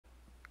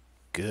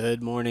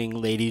Good morning,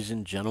 ladies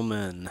and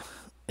gentlemen.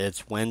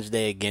 It's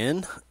Wednesday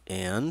again,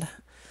 and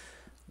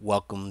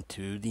welcome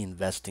to the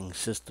Investing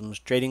Systems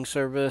Trading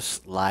Service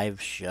live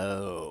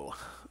show.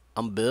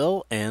 I'm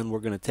Bill, and we're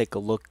going to take a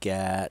look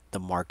at the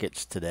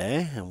markets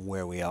today and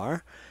where we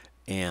are,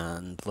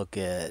 and look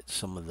at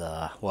some of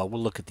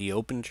we'll look at the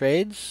open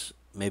trades.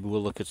 Maybe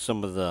we'll look at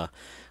some of the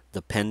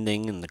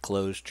pending and the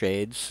closed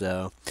trades.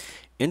 So,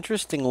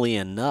 interestingly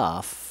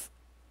enough,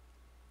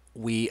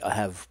 we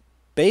have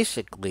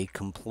basically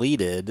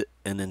completed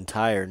an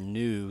entire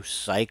new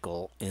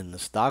cycle in the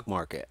stock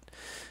market,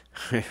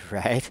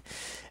 right?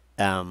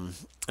 And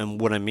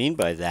what I mean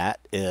by that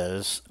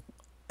is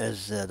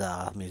that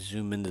let me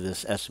zoom into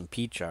this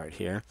S&P chart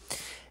here.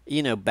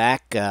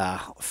 Back a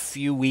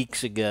few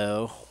weeks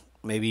ago,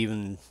 maybe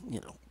even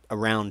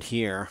around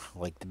here,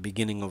 like the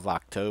beginning of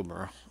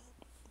October.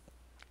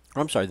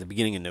 Or I'm sorry, the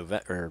beginning of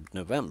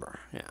November.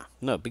 Yeah,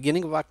 no,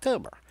 beginning of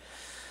October.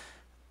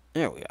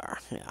 There we are.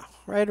 Yeah,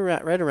 right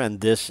around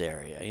this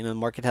area. The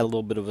market had a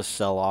little bit of a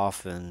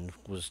sell-off and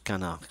was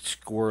kind of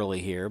squirrely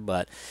here,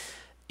 but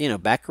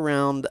back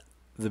around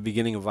the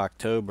beginning of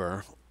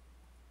October,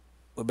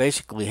 we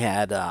basically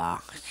had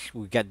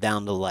we got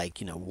down to like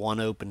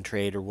one open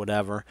trade or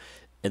whatever,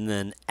 and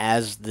then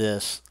as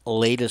this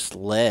latest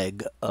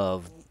leg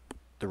of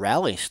the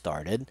rally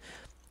started,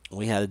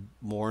 we had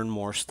more and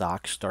more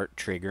stocks start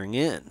triggering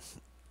in,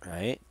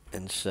 right?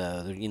 And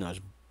so there's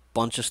a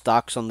bunch of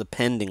stocks on the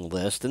pending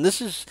list, and this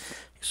is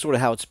sort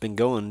of how it's been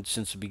going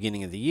since the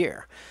beginning of the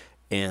year.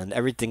 And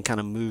everything kind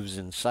of moves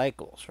in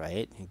cycles,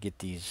 right? You get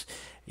these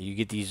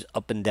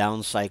up and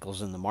down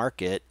cycles in the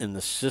market, and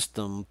the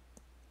system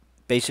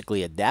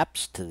basically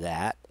adapts to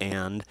that.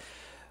 And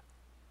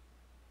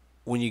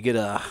when you get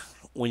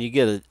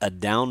a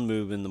down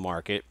move in the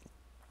market,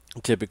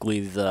 typically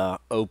the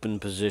open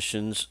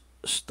positions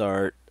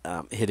start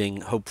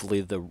hitting hopefully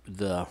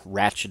the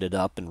ratcheted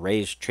up and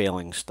raised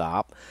trailing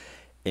stop,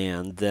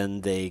 and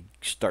then they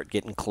start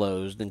getting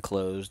closed and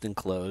closed and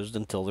closed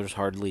until there's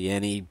hardly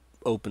any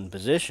open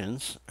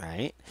positions,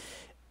 right?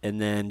 And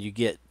then you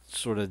get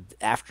sort of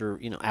after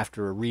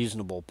a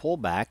reasonable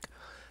pullback,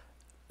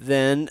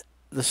 then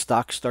the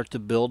stocks start to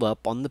build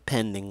up on the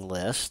pending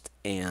list,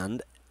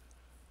 and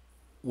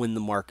when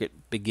the market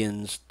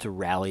begins to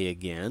rally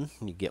again,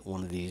 you get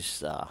one of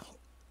these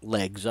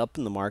legs up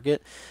in the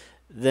market,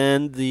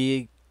 then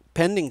the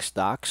pending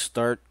stocks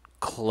start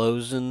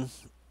closing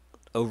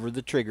over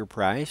the trigger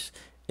price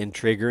and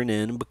triggering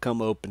in and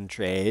become open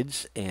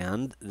trades.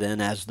 And then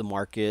as the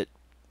market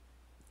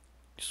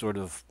sort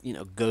of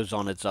goes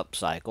on its up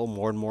cycle,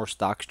 more and more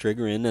stocks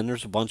trigger in, and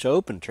there's a bunch of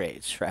open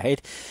trades,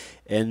 right?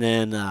 And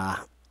then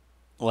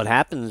what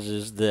happens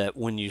is that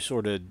when you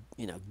sort of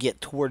get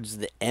towards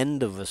the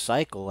end of a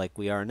cycle like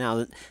we are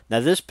now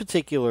this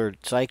particular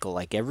cycle,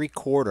 like every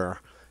quarter,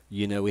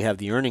 we have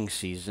the earnings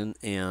season,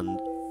 and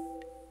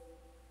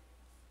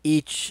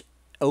each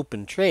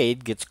open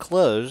trade gets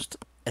closed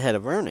ahead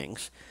of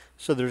earnings.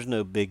 So there's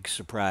no big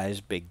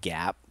surprise, big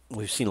gap.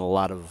 We've seen a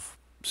lot of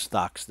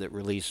stocks that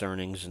release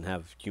earnings and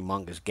have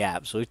humongous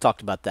gaps. So we've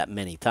talked about that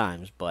many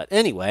times. But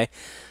anyway,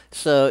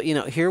 so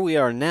here we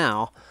are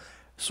now,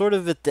 sort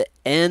of at the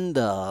end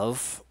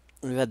of,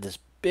 we've had this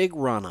big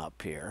run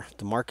up here.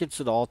 The market's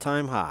at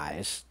all-time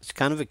highs. It's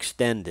kind of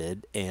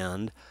extended,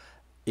 and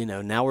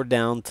now we're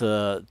down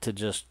to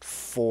just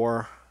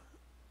 4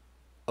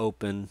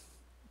 open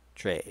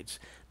trades.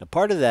 Now,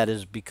 part of that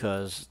is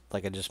because,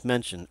 like I just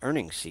mentioned,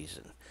 earnings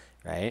season,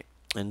 right?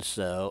 And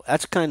so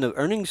that's kind of,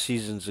 earnings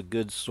season's a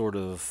good sort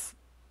of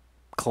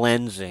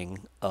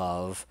cleansing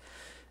of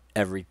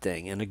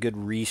everything and a good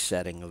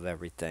resetting of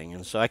everything.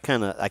 And so I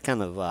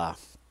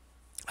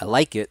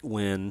like it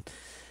when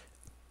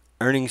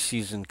earnings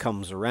season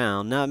comes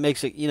around. Now it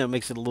makes it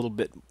a little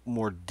bit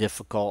more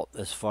difficult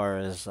as far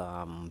as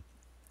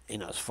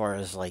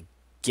like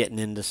getting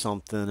into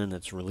something and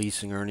it's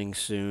releasing earnings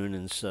soon,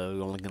 and so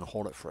you're only going to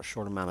hold it for a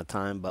short amount of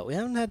time. But we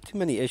haven't had too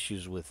many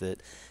issues with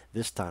it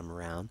this time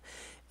around.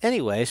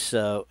 Anyway,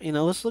 so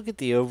let's look at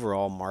the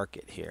overall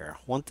market here.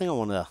 One thing I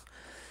want to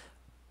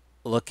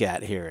look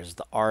at here is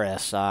the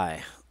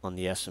RSI on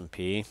the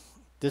S&P.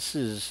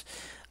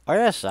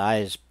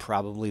 RSI is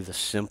probably the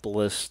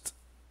simplest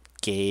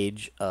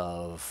gauge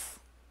of,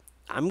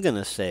 I'm going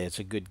to say it's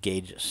a good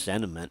gauge of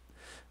sentiment,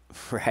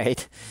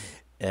 right?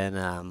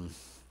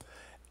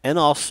 And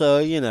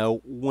also,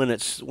 when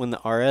the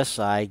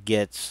RSI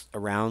gets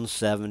around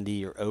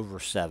 70 or over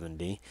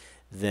 70,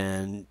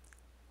 then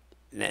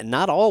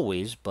not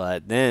always,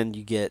 but then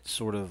you get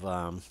sort of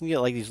you get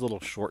like these little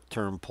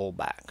short-term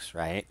pullbacks,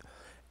 right?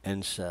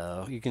 And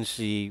so you can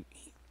see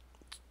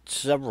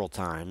several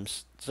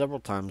times when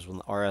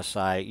the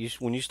RSI,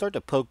 when you start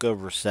to poke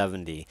over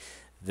 70,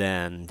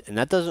 then, and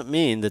that doesn't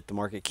mean that the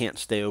market can't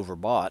stay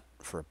overbought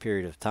for a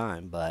period of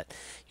time, but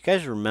you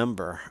guys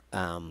remember,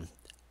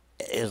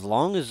 as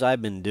long as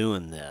I've been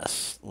doing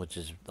this, which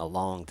is a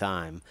long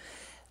time,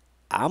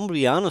 I'm gonna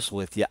be honest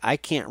with you, I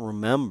can't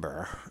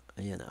remember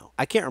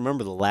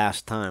the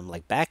last time,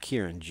 like back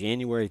here in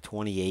January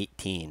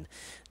 2018,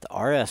 the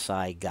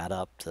RSI got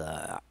up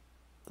to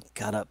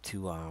got up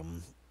to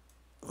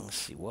let's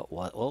see what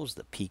was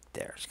the peak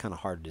there. It's kind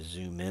of hard to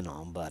zoom in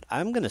on, but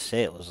I'm gonna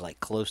say it was like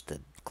close to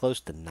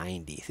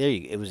 90. There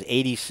you go. It was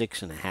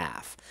 86 and a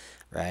half,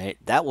 right?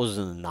 That was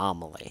an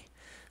anomaly.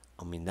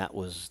 I mean, that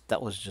was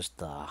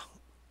just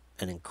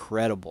an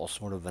incredible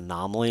sort of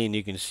anomaly, and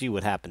you can see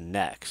what happened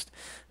next,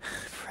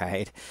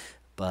 right?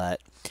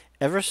 But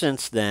ever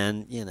since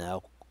then,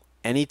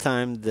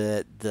 anytime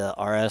that the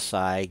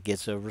RSI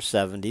gets over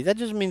 70, that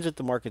just means that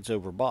the market's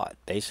overbought,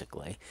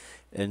 basically.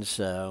 And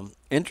so,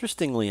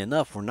 interestingly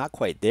enough, we're not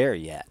quite there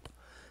yet.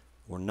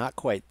 We're not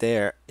quite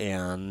there,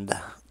 and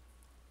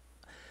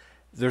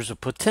there's a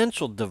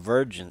potential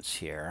divergence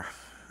here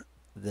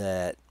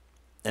that,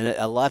 and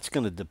a lot's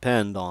going to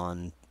depend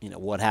on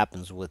what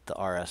happens with the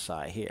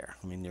RSI here.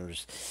 I mean,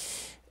 there's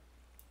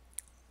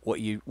what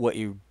you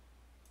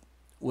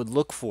would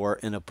look for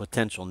in a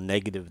potential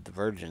negative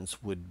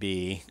divergence would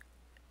be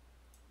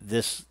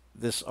this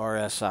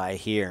RSI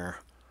here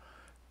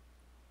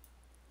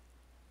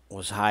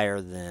was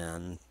higher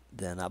than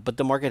but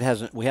the market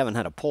hasn't we haven't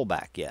had a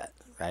pullback yet,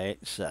 right?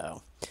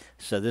 So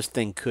this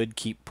thing could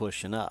keep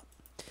pushing up.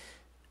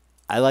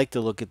 I like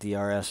to look at the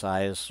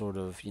RSI as sort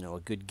of a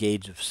good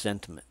gauge of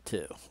sentiment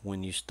too.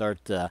 When you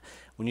start to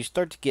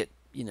get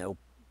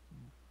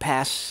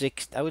past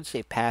 60, I would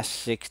say past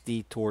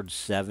 60 towards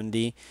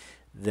 70,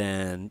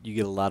 then you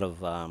get a lot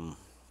of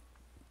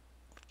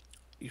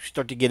you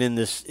start to get in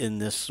this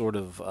sort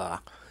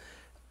of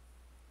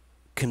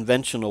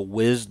conventional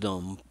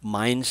wisdom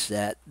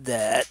mindset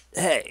that,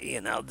 hey,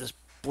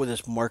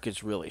 this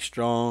market's really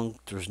strong.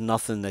 There's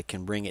nothing that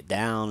can bring it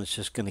down. It's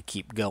just going to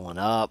keep going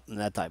up and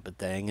that type of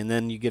thing. And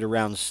then you get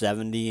around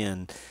 70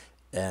 and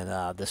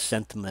the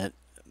sentiment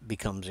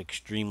becomes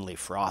extremely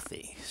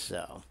frothy.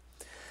 So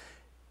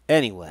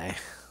anyway,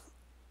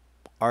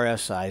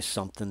 RSI is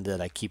something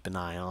that I keep an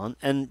eye on.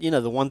 And,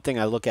 the one thing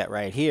I look at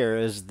right here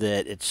is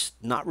that it's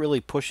not really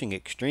pushing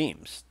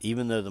extremes,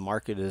 even though the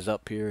market is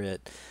up here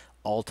at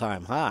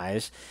all-time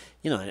highs,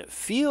 and it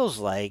feels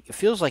like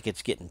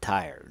it's getting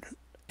tired.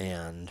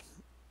 And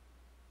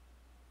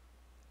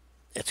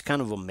it's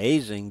kind of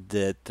amazing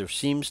that there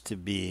seems to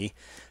be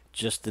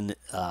just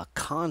a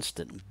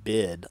constant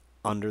bid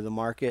under the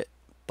market.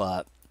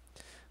 But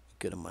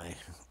go to my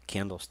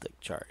candlestick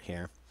chart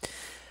here.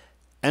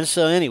 And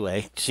so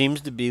anyway, seems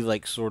to be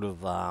like sort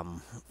of,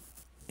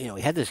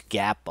 we had this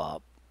gap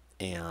up,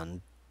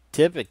 and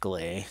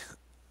typically,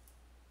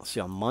 let's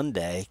see, on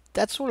Monday,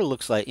 that sort of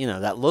looks like,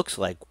 that looks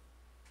like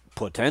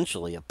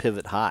potentially a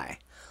pivot high,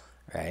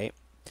 right?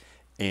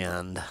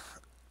 And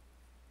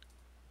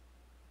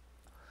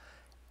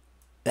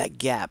that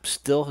gap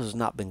still has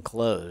not been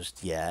closed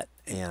yet,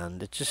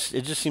 and it just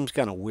seems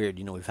kind of weird.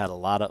 We've had a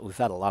lot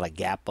of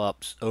gap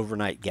ups,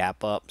 overnight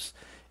gap ups,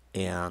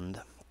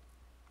 and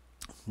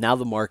now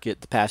the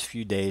market the past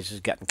few days has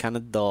gotten kind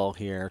of dull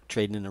here,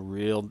 trading in a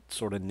real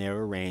sort of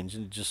narrow range,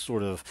 and it just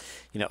sort of,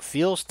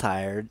 feels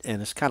tired,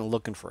 and it's kind of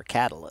looking for a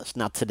catalyst.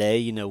 Now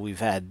today, we've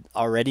had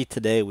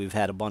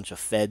a bunch of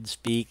Fed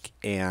speak,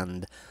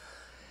 and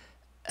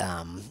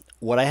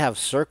what I have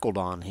circled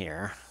on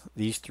here,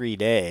 these 3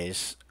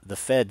 days, the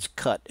Fed's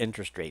cut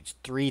interest rates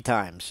 3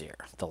 times here.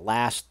 The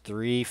last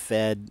 3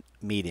 Fed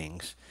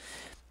meetings.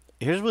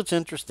 Here's what's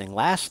interesting.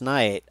 Last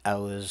night I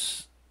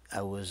was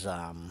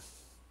looking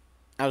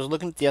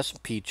at the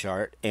S&P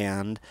chart,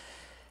 and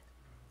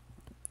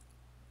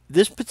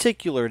this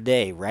particular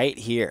day right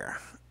here,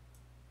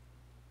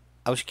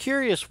 I was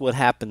curious what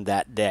happened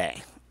that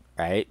day,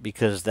 right?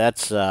 Because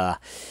that's, the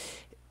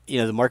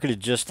market had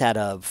just had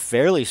a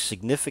fairly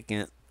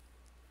significant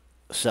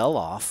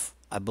sell-off.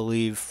 I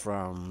believe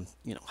from,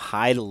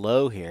 high to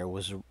low here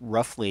was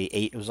roughly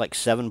 8, it was like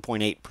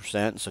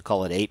 7.8%, so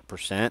call it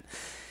 8%.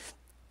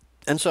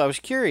 And so I was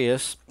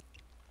curious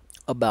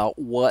about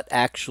what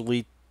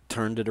actually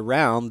turned it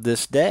around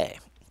this day,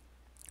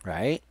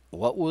 right?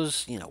 What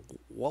was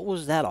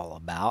that all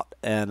about?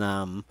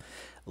 And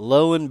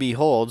lo and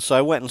behold, so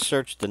I went and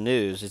searched the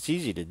news. It's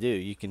easy to do.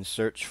 You can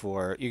search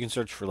for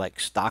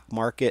like stock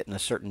market and a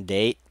certain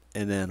date,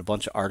 and then a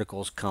bunch of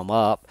articles come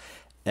up,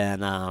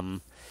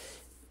 and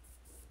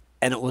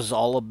it was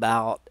all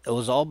about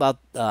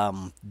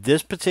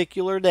this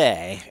particular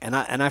day, and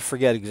I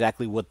forget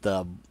exactly what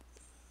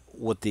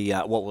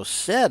was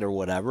said or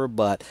whatever,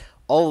 but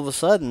all of a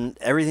sudden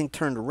everything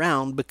turned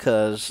around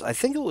because I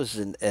think it was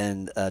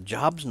a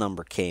jobs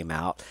number came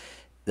out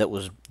that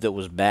was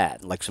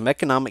bad. Like some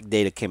economic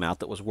data came out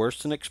that was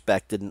worse than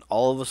expected, and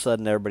all of a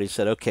sudden everybody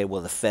said, okay,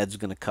 well the Fed's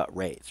going to cut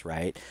rates,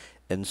 right?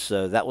 And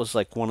so that was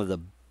like one of the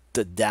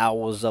Dow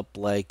was up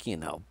like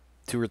 200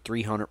 or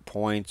 300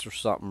 points or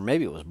something,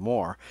 maybe it was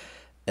more.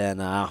 And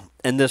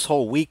this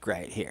whole week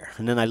right here.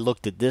 And then I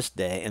looked at this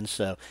day, and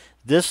so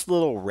this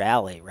little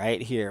rally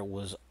right here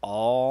was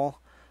all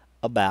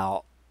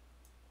about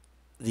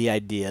the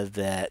idea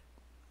that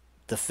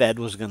the Fed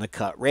was going to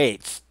cut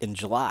rates in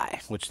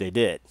July, which they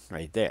did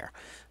right there.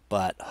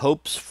 But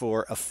hopes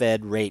for a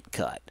Fed rate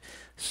cut.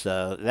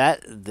 So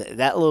that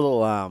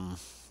little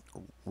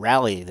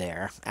rally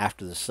there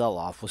after the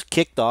sell-off was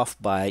kicked off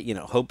by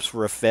hopes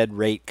for a Fed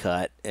rate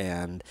cut,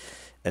 and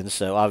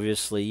so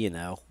obviously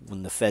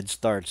when the Fed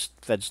starts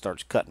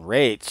cutting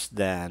rates,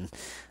 then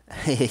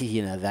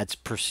that's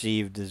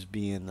perceived as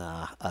being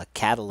a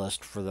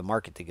catalyst for the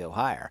market to go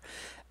higher.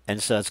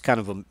 And so it's kind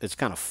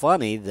of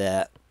funny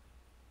that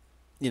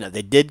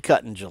they did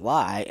cut in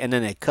July, and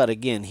then they cut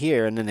again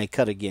here, and then they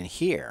cut again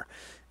here.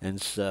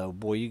 And so,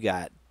 boy, you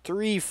got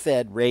three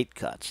Fed rate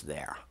cuts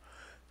there,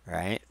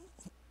 right?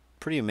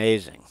 Pretty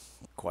amazing,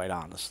 quite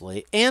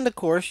honestly. And of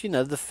course,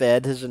 the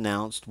Fed has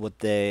announced what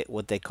they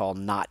call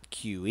not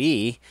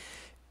QE,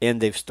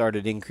 and they've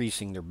started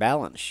increasing their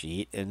balance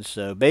sheet. And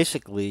so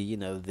basically,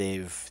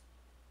 they've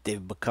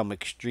become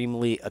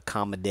extremely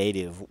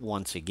accommodative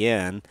once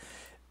again,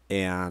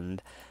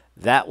 and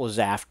that was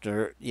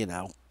after,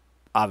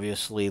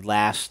 obviously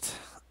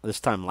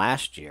this time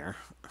last year,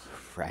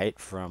 right?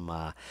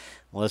 From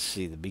let's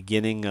see, the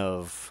beginning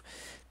of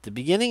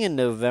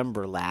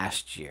November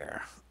last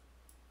year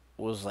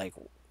was like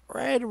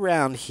right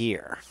around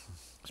here.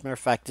 As a matter of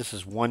fact, this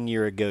is 1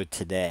 year ago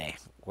today,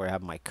 where I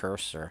have my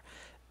cursor,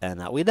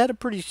 and we'd had a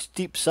pretty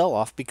steep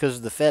sell-off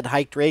because the Fed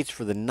hiked rates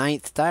for the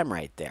ninth time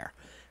right there,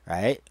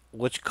 right?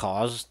 Which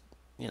caused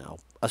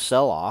a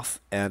sell-off,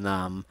 and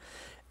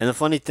the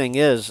funny thing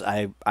is,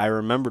 I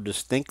remember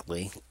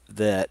distinctly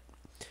that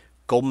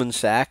Goldman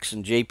Sachs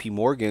and J.P.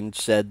 Morgan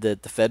said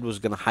that the Fed was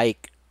going to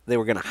hike. They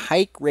were going to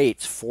hike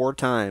rates 4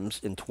 times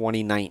in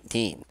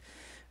 2019,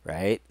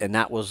 right? And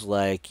that was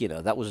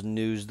that was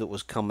news that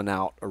was coming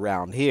out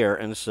around here.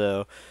 And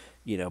so,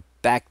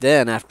 back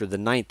then, after the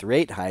ninth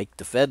rate hike,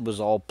 the Fed was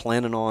all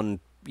planning on,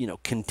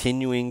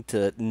 continuing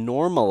to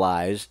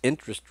normalize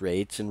interest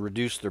rates and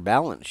reduce their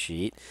balance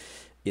sheet,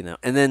 and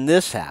then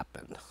this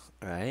happened,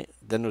 right?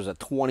 Then there was a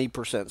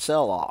 20%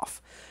 sell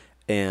off.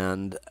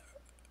 And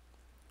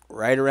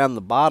right around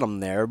the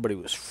bottom there, everybody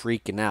was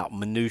freaking out.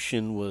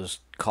 Mnuchin was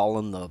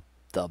calling the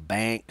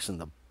banks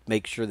and the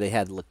make sure they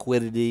had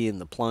liquidity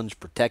and the plunge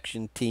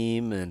protection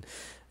team, and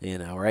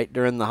right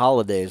during the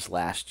holidays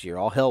last year,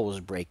 all hell was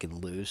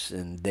breaking loose,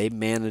 and they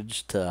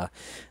managed to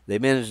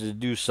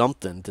do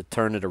something to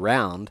turn it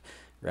around,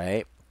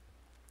 right?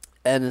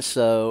 And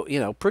so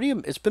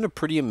it's been a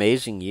pretty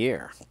amazing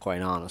year,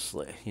 quite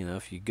honestly.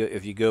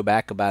 If you go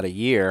back about a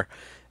year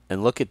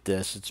and look at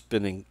this, it's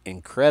been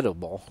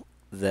incredible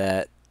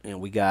that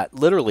we got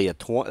literally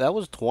that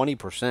was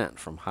 20%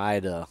 from high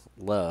to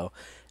low,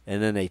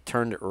 and then they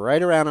turned it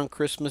right around on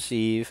Christmas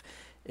Eve,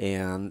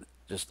 and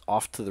just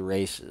off to the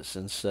races.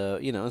 And so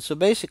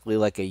basically,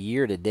 like a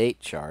year to date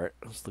chart.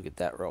 Let's look at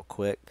that real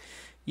quick.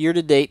 Year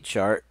to date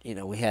chart.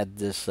 We had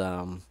this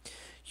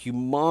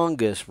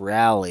humongous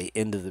rally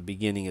into the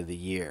beginning of the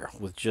year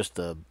with just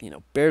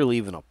barely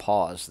even a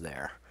pause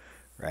there,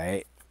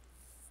 right?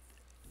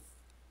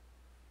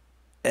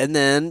 And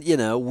then,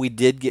 we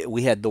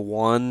had the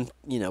one,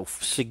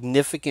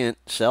 significant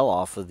sell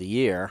off of the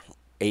year,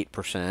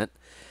 8%,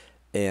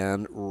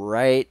 and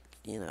right,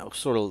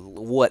 sort of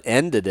what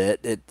ended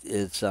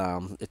it's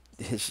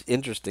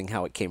interesting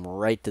how it came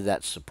right to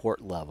that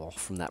support level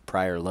from that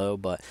prior low,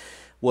 but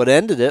what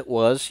ended it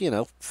was,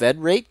 Fed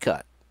rate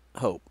cut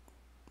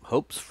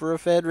hopes for a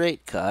Fed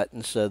rate cut,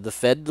 and so the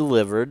Fed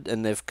delivered,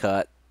 and they've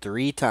cut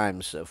 3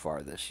 times so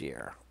far this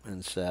year,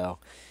 and so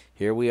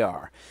here we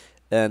are.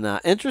 And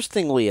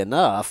interestingly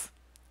enough,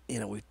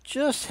 we've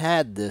just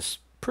had this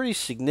pretty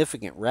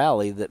significant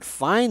rally that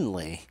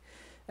finally,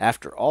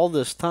 after all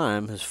this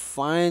time, has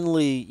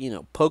finally,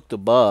 poked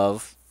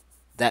above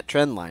that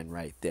trend line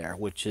right there,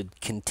 which had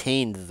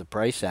contained the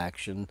price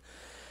action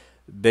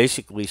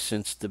basically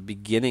since the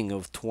beginning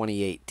of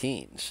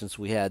 2018, since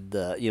we had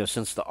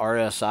since the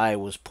RSI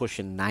was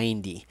pushing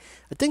 90.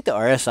 I think the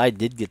RSI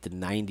did get to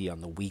 90 on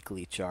the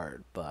weekly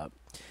chart, but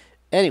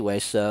anyway,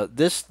 so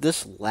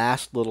this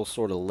last little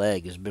sort of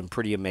leg has been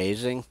pretty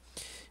amazing.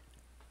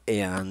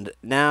 And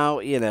now,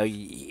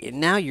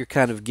 now you're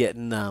kind of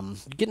getting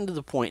to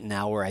the point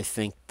now where I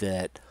think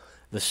that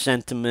the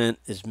sentiment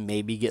is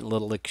maybe getting a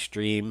little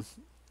extreme.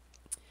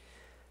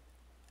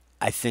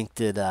 I think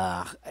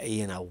that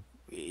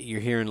you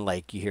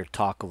hear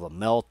talk of a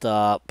melt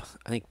up.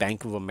 I think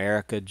Bank of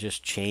America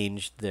just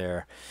changed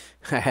their.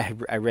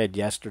 I read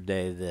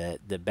yesterday that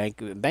the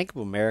Bank of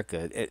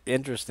America,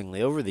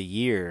 interestingly, over the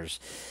years,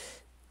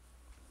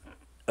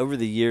 I've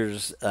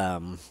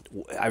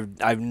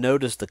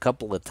noticed a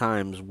couple of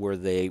times where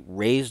they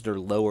raised or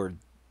lowered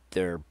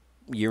their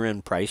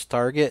year-end price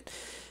target.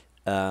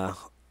 Uh,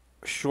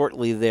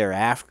 Shortly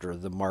thereafter,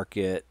 the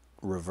market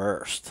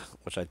reversed,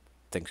 which I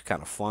think is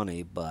kind of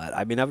funny. But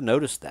I mean, I've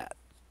noticed that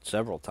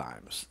several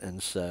times,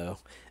 and so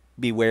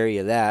be wary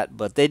of that.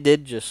 But they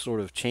did just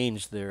sort of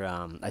change their.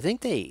 I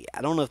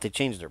don't know if they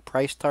changed their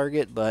price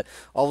target, but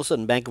all of a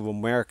sudden, Bank of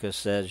America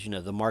says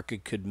the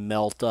market could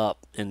melt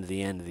up into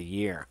the end of the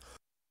year.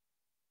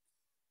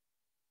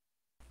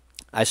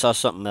 I saw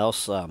something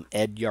else.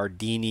 Ed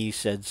Yardini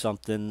said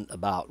something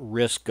about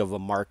risk of a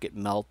market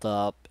melt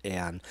up,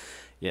 and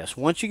yes,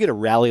 once you get a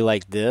rally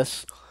like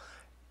this,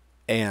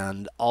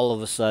 and all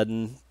of a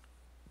sudden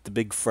the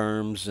big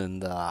firms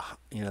and the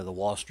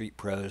Wall Street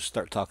pros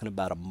start talking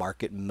about a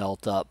market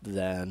melt up,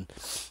 then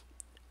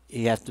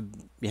you have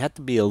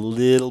to be a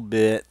little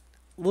bit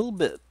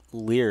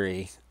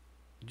leery,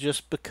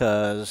 just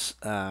because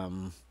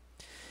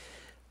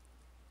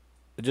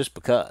just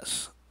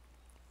because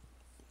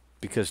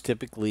because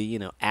typically,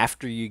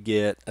 after you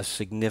get a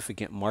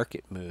significant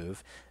market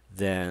move,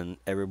 then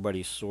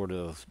everybody sort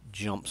of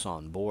jumps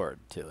on board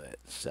to it.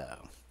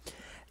 So,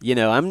 I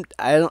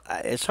don't,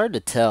 it's hard to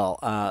tell.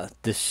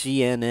 The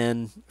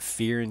CNN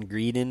Fear and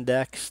Greed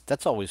Index,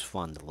 that's always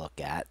fun to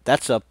look at.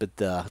 That's up at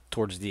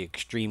towards the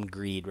extreme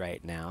greed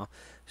right now.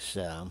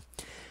 So,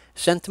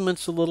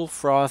 sentiment's a little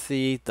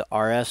frothy. The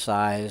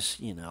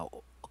RSI's,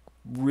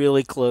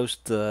 really close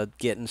to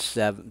getting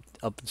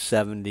up at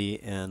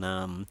 70, and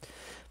a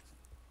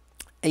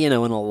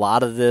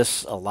lot of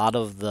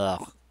the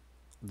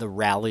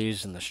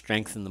rallies and the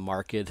strength in the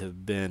market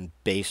have been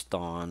based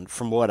on,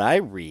 from what I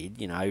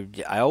read,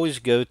 I always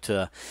go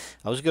to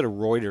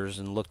Reuters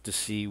and look to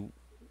see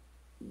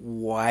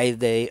why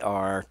they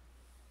are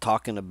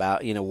talking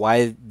about,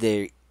 why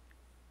they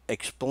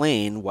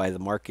explain why the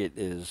market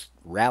is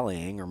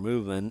rallying or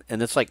moving,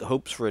 and it's like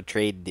hopes for a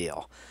trade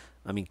deal.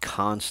 I mean,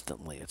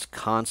 constantly. It's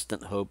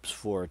constant hopes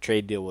for a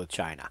trade deal with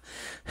China.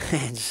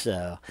 And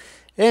so,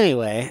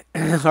 anyway,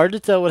 hard to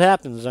tell what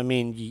happens. I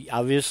mean,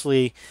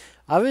 obviously,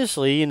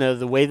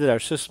 the way that our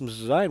system is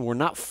designed, we're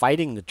not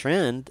fighting the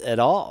trend at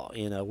all.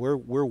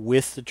 We're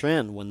with the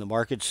trend. When the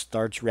market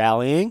starts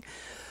rallying,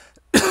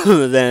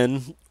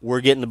 then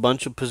we're getting a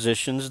bunch of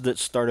positions that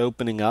start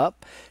opening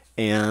up.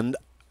 And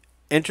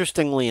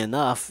interestingly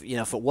enough,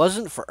 if it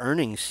wasn't for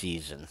earnings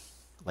season,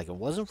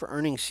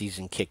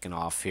 kicking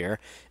off here,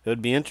 it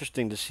would be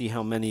interesting to see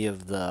how many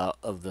of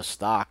the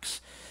stocks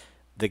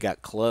that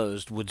got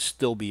closed would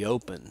still be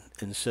open.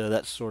 And so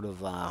that sort of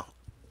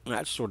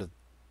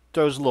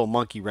throws a little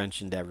monkey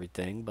wrench into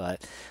everything.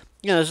 But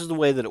this is the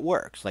way that it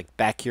works. Like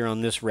back here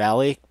on this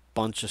rally,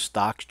 bunch of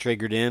stocks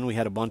triggered in. We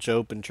had a bunch of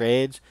open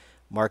trades.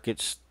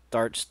 Market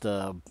starts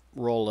to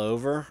roll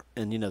over,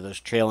 and those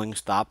trailing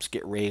stops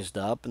get raised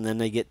up, and then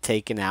they get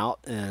taken out,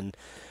 and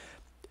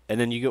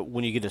then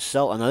when you get a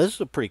sell. Now this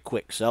is a pretty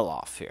quick sell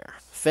off here.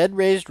 Fed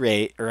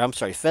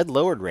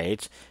lowered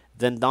rates.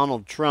 Then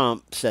Donald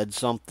Trump said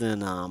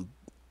something,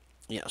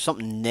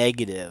 something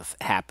negative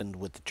happened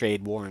with the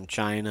trade war in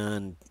China,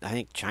 and I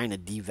think China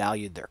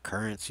devalued their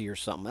currency or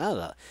something.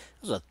 That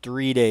was a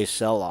 3-day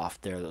sell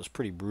off there. That was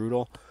pretty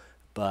brutal,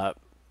 but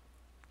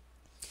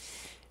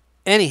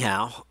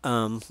anyhow,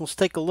 let's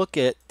take a look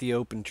at the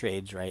open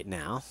trades right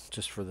now,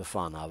 just for the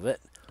fun of it,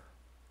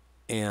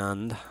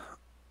 and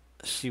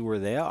see where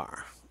they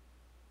are.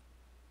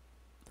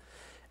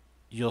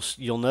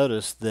 You'll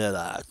notice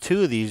that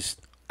two of these,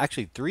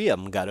 actually three of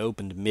them, got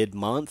opened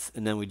mid-month,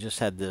 and then we just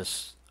had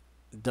this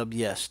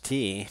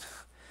WST,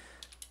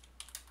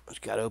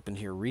 which got opened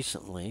here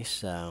recently.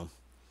 So,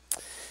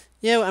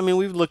 yeah, I mean,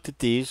 we've looked at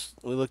these.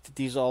 We looked at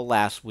these all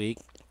last week,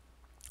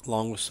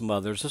 along with some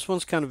others. This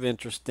one's kind of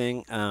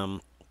interesting.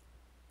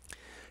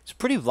 It's a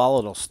pretty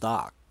volatile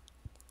stock.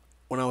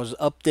 When I was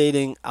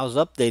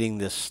updating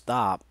this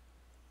stop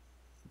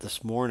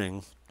this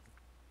morning,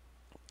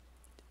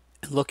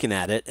 looking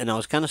at it, and I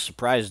was kind of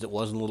surprised it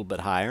wasn't a little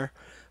bit higher.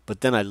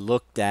 But then I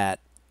looked at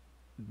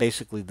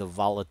basically the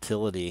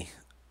volatility,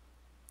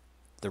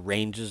 the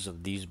ranges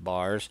of these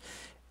bars,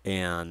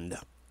 and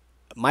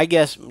my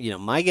guess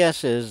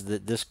is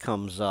that this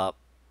comes up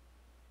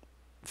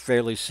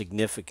fairly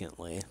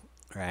significantly,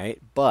 right?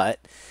 But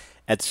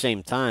at the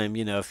same time,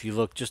 if you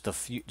look just a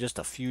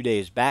few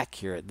days back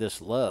here at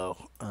this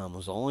low,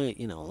 was only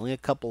a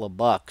couple of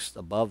bucks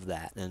above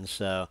that. And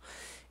so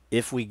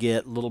if we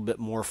get a little bit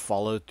more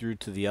follow through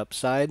to the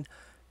upside,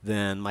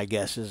 then my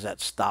guess is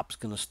that stop's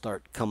going to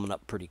start coming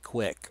up pretty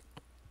quick.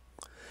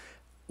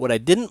 What I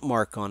didn't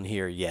mark on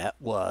here yet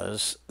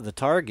was the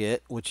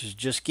target, which is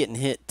just getting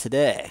hit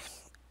today.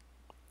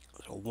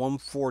 So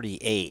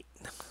 148.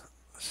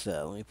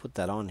 So let me put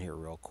that on here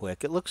real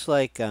quick. It looks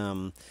like,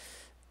 I'll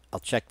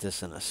check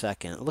this in a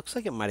second. It looks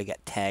like it might have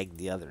got tagged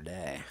the other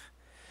day.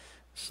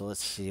 So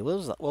let's see.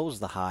 What was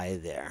the high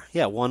there?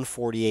 Yeah,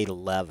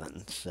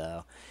 148.11.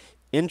 So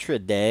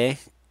intraday,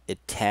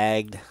 it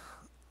tagged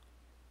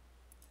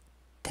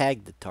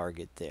the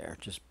target there,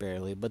 just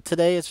barely. But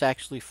today, it's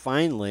actually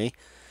finally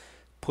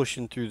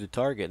pushing through the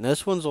target. And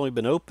this one's only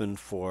been open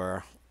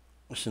for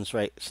since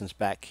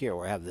back here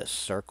where I have this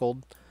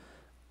circled,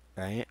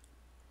 right?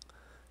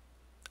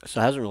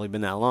 So it hasn't really been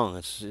that long.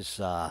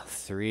 It's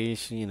three.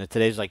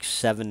 Today's like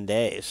 7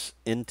 days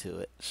into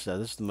it. So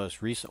this is the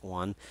most recent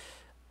one.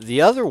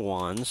 The other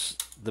ones,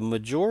 the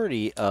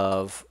majority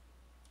of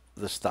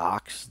the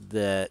stocks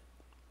that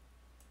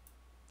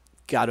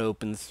got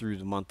open through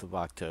the month of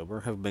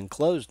October have been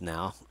closed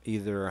now,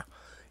 either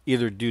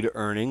due to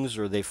earnings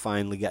or they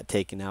finally got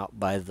taken out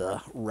by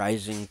the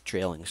rising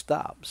trailing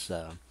stops.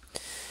 So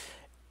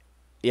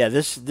yeah,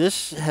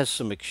 this has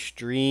some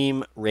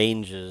extreme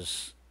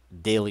ranges,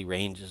 daily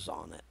ranges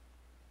on it.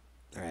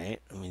 Right?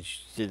 I mean,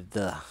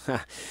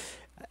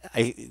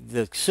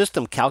 The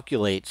system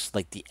calculates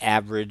like the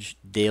average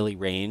daily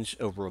range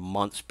over a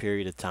month's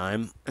period of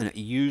time, and it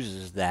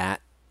uses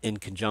that in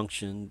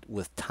conjunction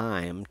with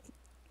time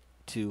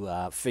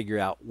to figure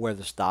out where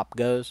the stop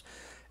goes.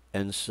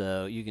 And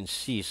so you can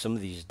see some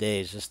of these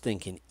days this thing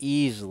can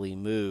easily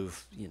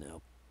move,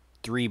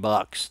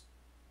 $3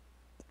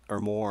 or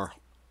more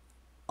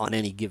on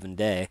any given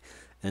day.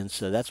 And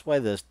so that's why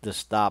the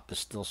stop is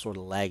still sort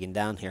of lagging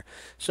down here.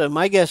 So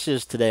my guess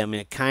is today, I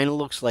mean, it kind of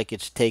looks like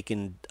it's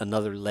taken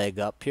another leg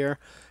up here.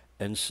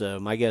 And so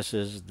my guess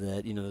is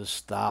that, the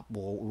stop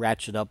will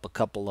ratchet up a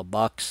couple of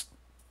bucks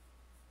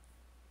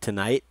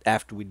tonight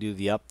after we do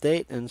the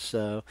update. And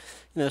so,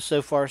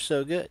 so far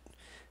so good.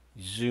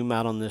 Zoom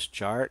out on this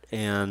chart,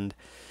 and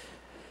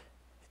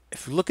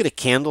if you look at a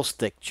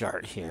candlestick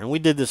chart here, and we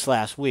did this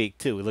last week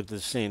too, we looked at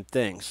the same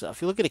thing. So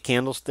if you look at a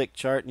candlestick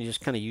chart and you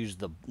just kind of use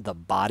the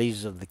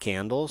bodies of the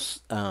candles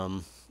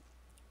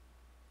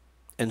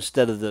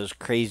instead of those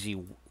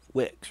crazy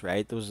wicks,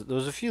 right? There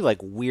was a few like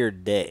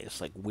weird days,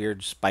 like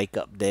weird spike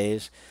up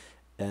days,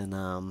 and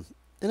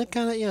it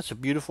kind of, it's a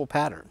beautiful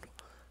pattern.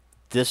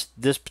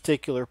 This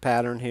particular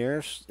pattern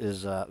here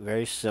is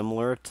very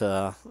similar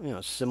to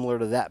similar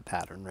to that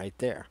pattern right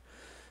there.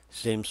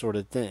 Same sort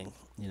of thing.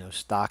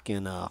 Stock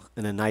in a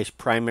nice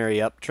primary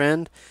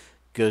uptrend,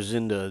 goes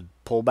into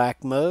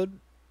pullback mode,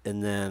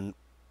 and then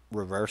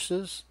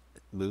reverses,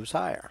 moves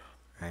higher.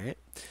 Right.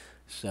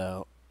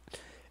 So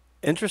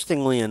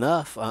interestingly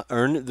enough,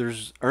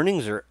 there's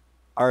earnings are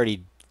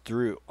already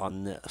through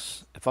on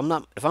this. If I'm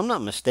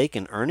not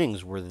mistaken,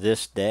 earnings were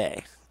this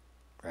day,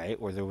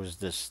 right? Where there was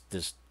this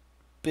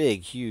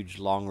big, huge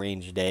long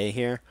range day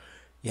here.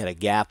 You had a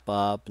gap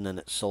up and then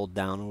it sold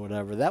down or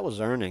whatever. That was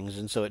earnings,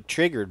 and so it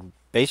triggered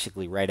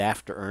basically right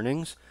after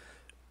earnings,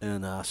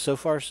 and so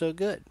far so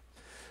good.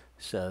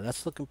 So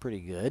that's looking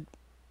pretty good.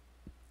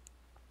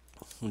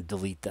 I'll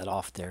delete that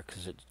off there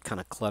because it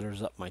kind of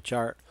clutters up my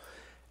chart.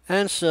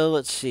 And so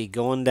let's see,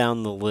 going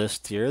down the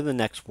list here, the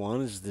next one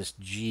is this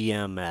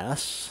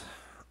GMS,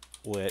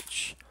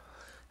 which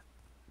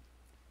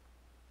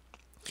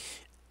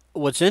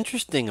what's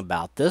interesting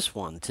about this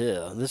one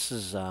too, this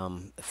is at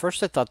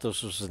first I thought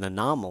this was an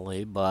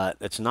anomaly, but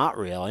it's not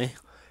really,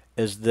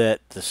 is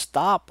that the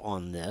stop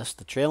on this,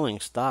 the trailing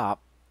stop,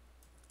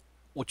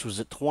 which was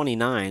at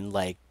 29,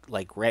 like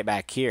right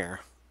back here,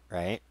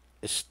 right,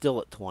 is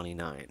still at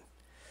 29.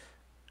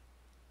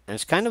 And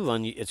it's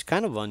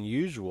kind of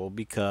unusual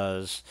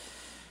because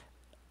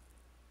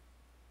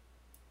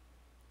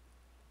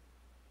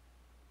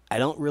I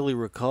don't really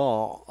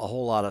recall a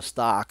whole lot of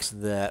stocks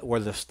that where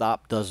the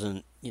stop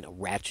doesn't,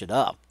 ratchet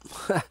up,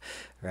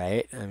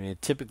 right? I mean,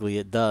 typically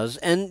it does,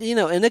 and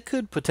and it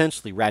could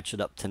potentially ratchet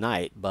up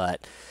tonight,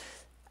 but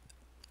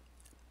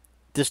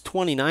this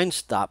 29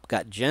 stop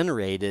got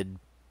generated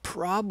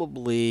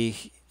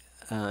probably,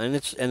 and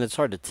it's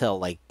hard to tell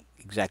like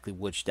exactly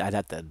which. I'd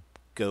have to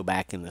go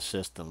back in the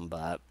system,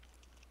 but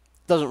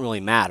it doesn't really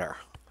matter.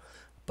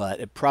 But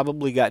it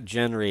probably got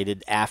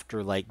generated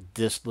after like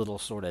this little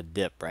sort of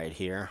dip right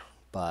here.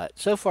 But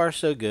so far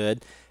so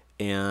good,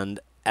 and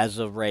as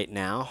of right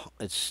now,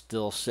 it's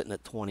still sitting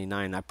at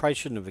 29. I probably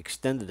shouldn't have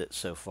extended it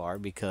so far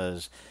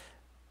because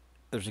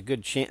there's a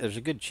good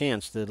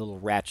chance that it'll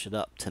ratchet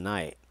up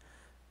tonight.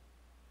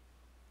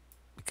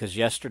 Because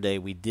yesterday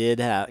we did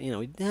have, we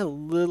had a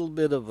little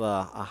bit of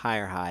a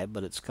higher high,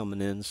 but it's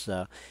coming in,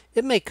 so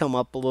it may come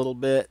up a little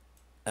bit.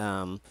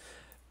 Um,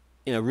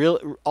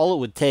 all it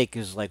would take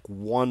is like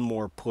one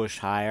more push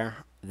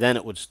higher, then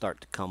it would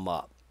start to come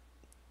up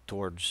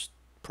towards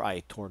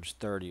probably towards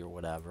 30 or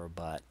whatever.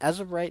 But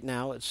as of right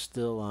now, it's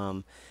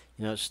still,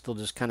 it's still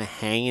just kind of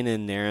hanging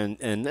in there,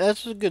 and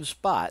that's a good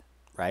spot,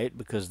 right?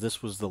 Because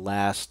this was the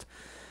last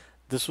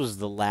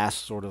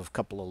sort of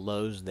couple of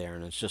lows there,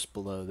 and it's just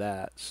below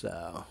that.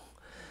 So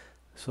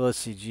let's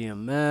see,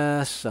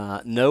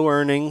 GMS, no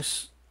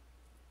earnings.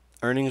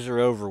 Earnings are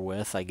over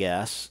with, I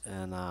guess,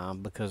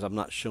 and because I'm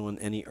not showing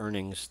any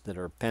earnings that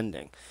are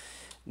pending.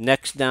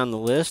 Next down the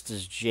list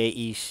is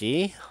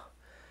JEC,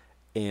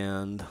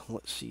 and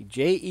let's see,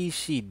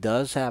 JEC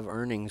does have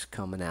earnings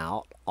coming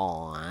out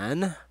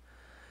on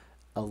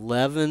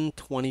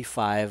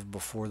 11:25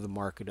 before the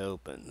market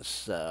opens.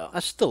 So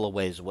that's still a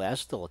ways away.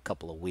 That's still a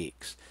couple of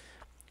weeks.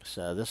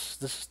 So this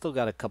has still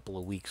got a couple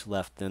of weeks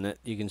left in it.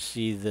 You can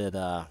see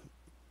that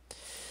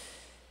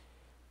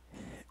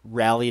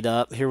rallied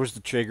up. Here was the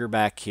trigger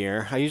back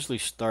here. I usually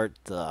start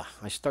the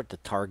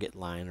target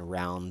line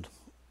around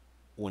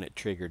when it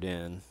triggered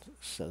in.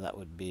 So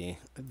that'd be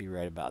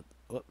right about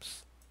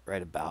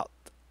right about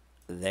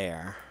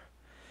there.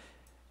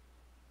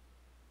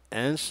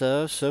 And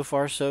so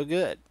far so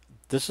good.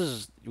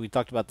 We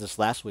talked about this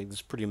last week. This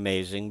is pretty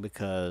amazing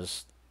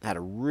because I had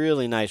a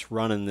really nice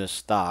run in this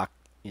stock,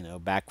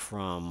 back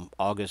from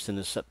August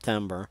into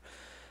September.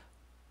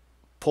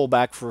 Pull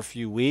back for a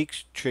few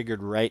weeks,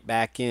 triggered right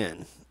back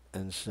in.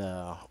 And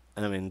so,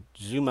 I mean,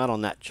 zoom out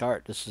on that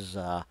chart. This is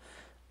a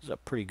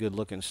pretty good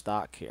looking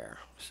stock here.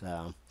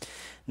 So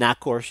now, of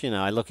course,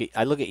 I look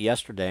at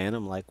yesterday and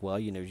I'm like, well,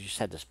 you just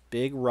had this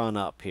big run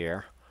up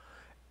here,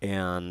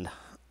 and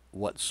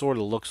what sort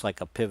of looks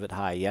like a pivot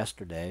high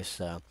yesterday.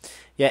 So,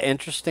 yeah,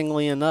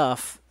 interestingly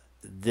enough,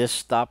 this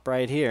stop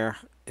right here,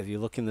 if you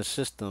look in the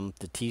system,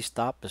 the T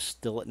stop is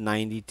still at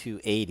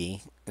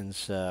 92.80, and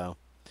so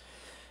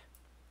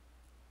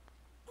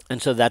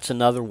that's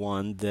another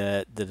one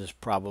that is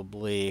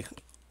probably,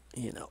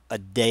 a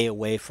day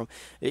away from.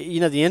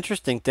 The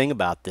interesting thing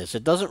about this,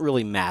 it doesn't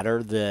really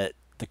matter that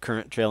the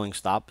current trailing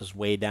stop is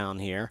way down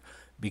here,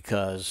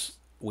 because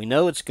we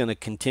know it's going to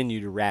continue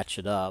to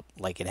ratchet up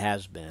like it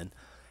has been.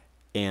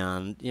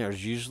 And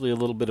there's usually a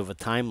little bit of a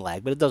time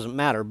lag, but it doesn't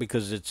matter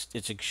because it's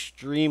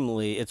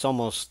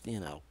almost,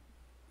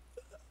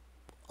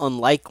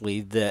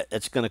 unlikely that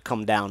it's going to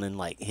come down and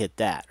like hit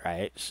that,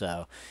 right?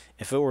 So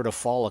if it were to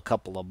fall a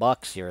couple of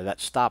bucks here, that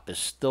stop is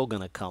still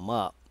going to come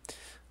up.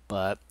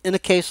 But in a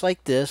case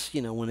like this,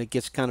 when it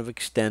gets kind of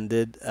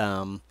extended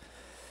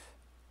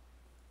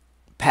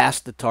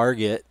past the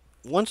target,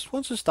 once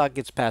the stock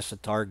gets past the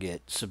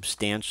target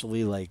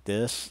substantially like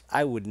this,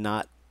 I would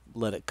not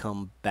let it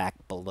come back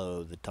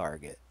below the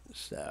target.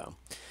 So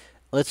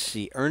let's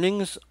see.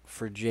 Earnings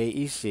for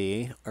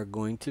JEC are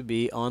going to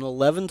be on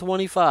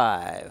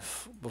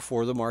 11/25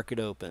 before the market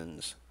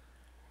opens.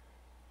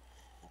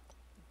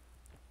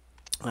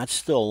 That's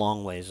still a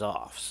long ways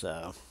off,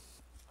 so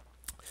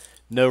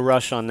no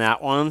rush on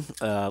that one.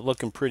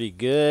 Looking pretty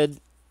good.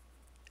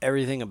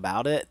 Everything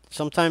about it.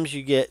 Sometimes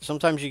you get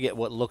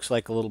what looks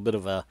like a little bit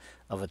of a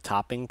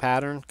topping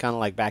pattern, kind of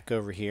like back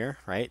over here,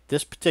 right?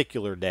 This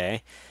particular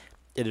day,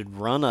 it had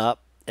run up,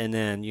 and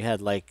then you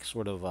had like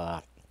sort of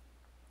a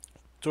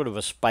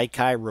spike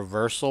high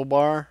reversal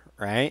bar,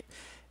 right?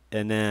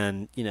 And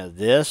then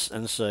this,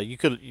 and so you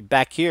could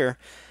back here,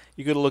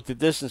 you could have looked at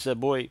this and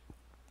said, boy,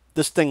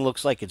 this thing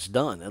looks like it's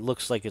done. It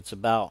looks like it's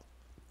about,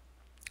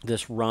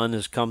 this run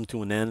has come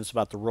to an end. It's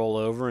about to roll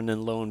over, and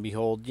then lo and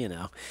behold,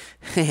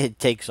 it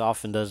takes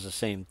off and does the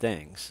same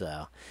thing.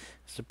 So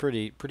it's a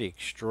pretty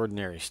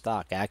extraordinary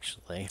stock,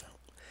 actually.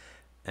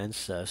 And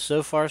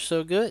so far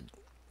so good.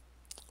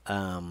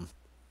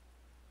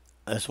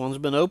 This one's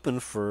been open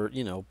for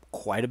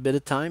quite a bit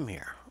of time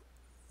here.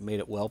 Made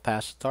it well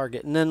past the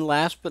target. And then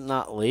last but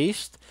not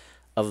least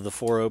of the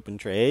 4 open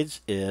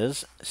trades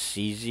is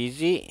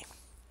CZZ.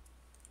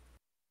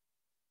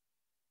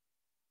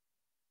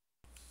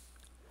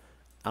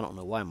 I don't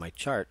know why my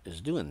chart is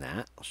doing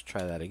that. Let's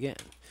try that again.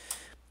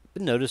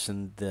 Been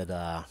noticing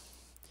that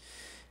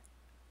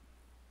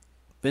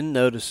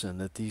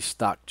these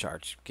stock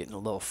charts are getting a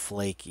little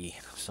flaky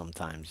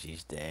sometimes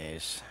these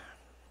days.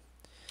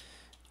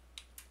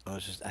 I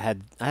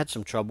had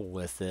some trouble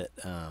with it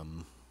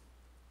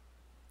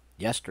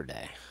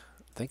yesterday.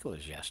 I think it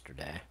was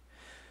yesterday.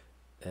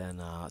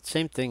 And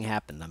same thing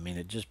happened. I mean,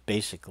 it just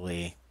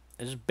basically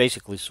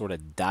sort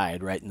of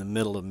died right in the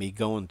middle of me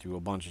going through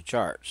a bunch of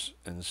charts.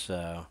 And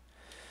so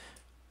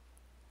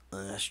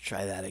let's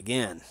try that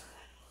again.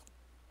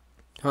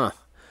 Huh.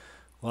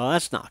 Well,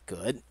 that's not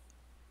good.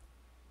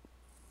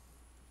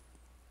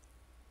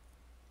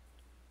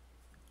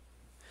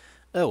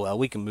 Oh well,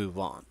 we can move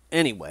on.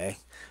 Anyway,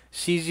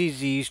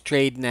 CZZ's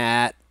trading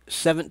at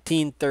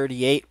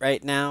 1738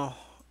 right now,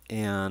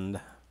 and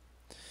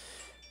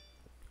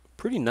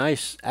pretty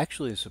nice.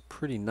 Actually, it's a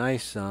pretty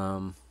nice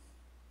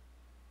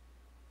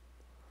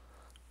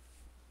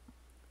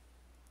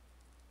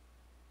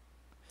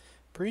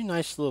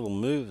little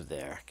move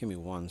there. Give me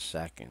 1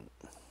 second.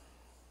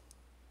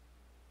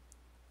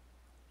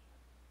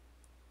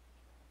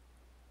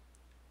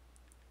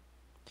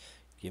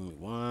 Give me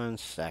 1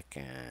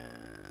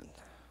 second.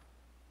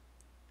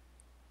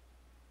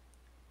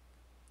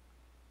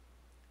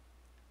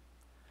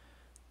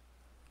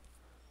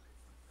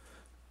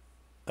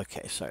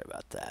 Okay, sorry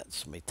about that.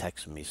 Somebody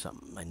texted me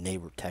something. My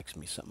neighbor texted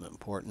me something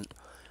important.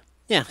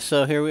 Yeah,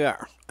 so here we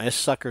are. This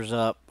sucker's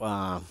up,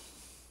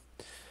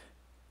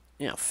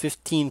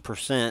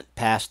 15%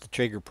 past the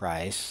trigger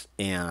price,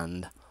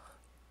 and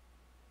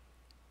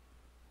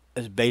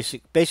it's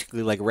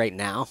basically like right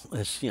now.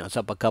 It's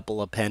up a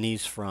couple of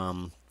pennies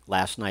from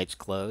last night's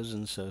close,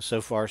 and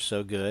so far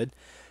so good.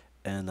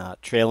 And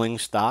trailing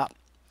stop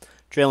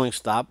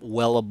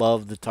well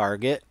above the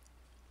target.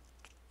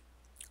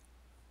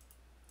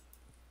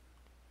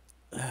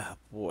 Oh,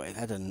 boy,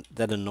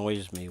 that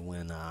annoys me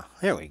when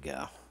there we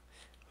go.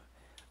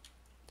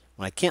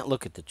 When I can't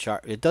look at the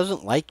chart, it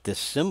doesn't like this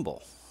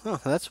symbol.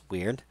 Oh, that's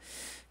weird.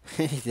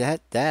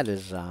 that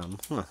is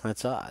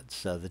that's odd.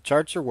 So the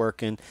charts are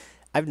working.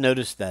 I've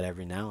noticed that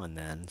every now and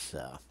then.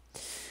 So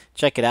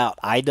check it out.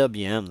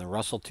 IWM, the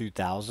Russell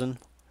 2000.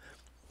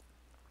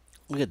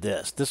 Look at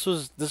this. This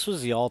was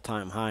the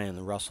all-time high in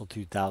the Russell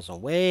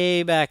 2000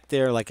 way back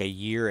there, like a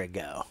year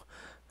ago.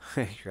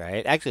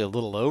 Right? Actually, a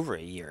little over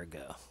a year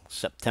ago,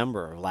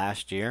 September of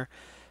last year.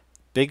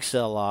 Big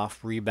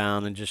sell-off,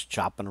 rebound, and just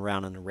chopping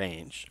around in the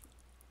range.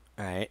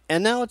 All right,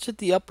 and now it's at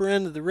the upper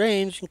end of the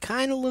range and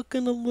kind of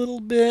looking a little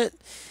bit,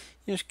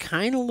 it's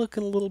kind of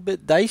looking a little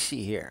bit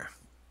dicey here.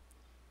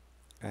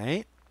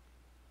 Right?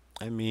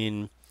 I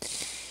mean,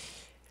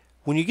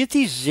 when you get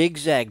these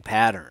zigzag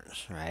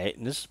patterns, right?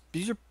 And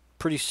these are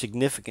pretty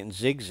significant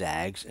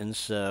zigzags, and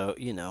so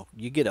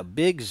you get a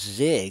big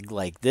zig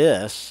like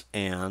this,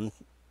 and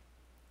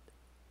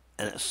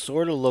it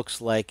sort of looks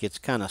like it's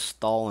kind of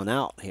stalling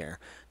out here.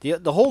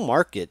 The whole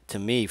market to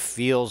me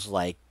feels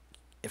like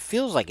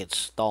it's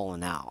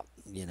stalling out.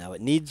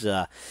 It needs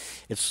a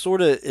it's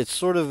sort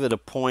of at a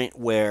point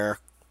where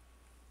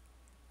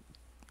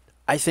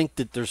I think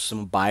that there's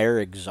some buyer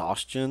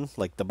exhaustion.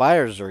 Like the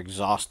buyers are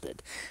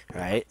exhausted,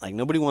 right? Like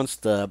nobody wants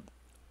to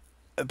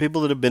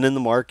people that have been in the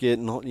market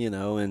and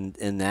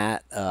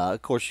that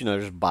of course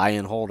there's buy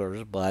and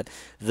holders, but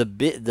the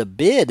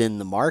bid in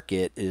the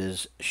market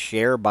is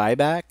share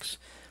buybacks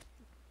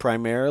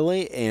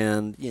primarily,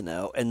 and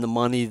the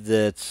money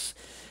that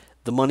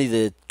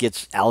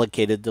gets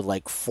allocated to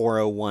like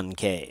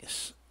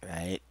 401ks,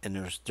 right? And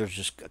there's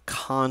just a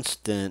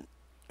constant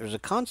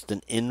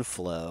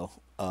inflow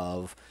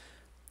of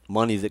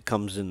money that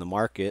comes in the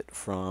market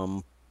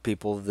from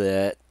people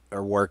that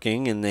are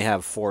working and they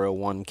have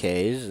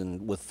 401ks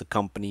and with the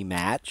company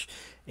match,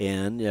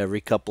 and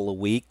every couple of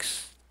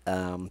weeks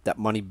that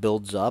money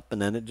builds up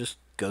and then it just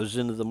goes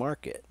into the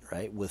market,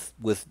 right?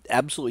 With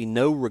absolutely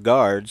no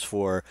regards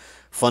for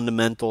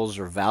fundamentals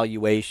or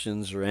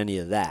valuations or any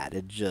of that.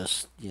 It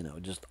just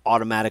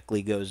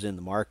automatically goes in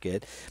the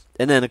market.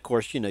 And then of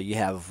course, you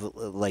have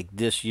like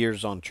this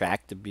year's on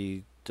track to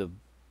be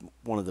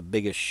one of the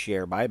biggest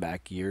share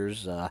buyback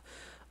years of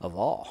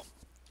all.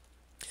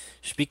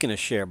 Speaking of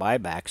share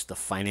buybacks, the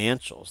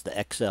financials, the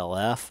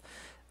XLF,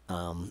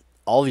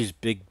 all these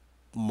big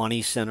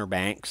money center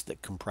banks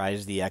that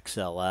comprise the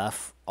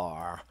XLF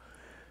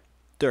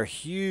they're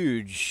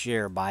huge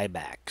share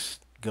buybacks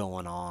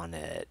going on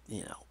at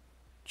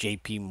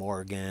J.P.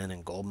 Morgan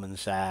and Goldman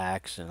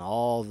Sachs and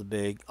all the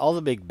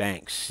big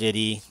banks,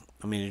 Citi.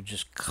 I mean, they're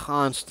just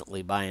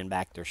constantly buying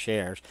back their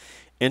shares.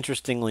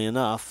 Interestingly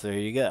enough, there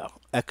you go.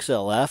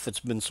 XLF, it's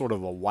been sort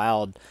of a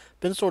wild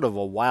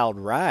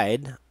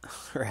ride,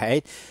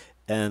 right?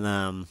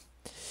 And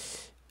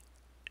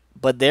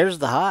but there's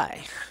the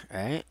high,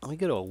 right? Let me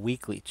go to a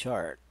weekly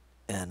chart,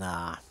 and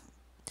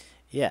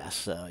yeah,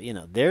 so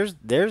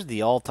there's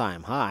the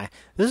all-time high.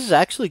 This is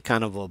actually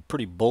kind of a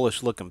pretty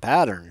bullish looking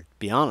pattern, to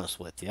be honest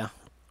with you,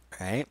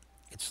 right?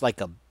 It's like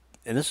and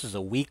this is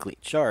a weekly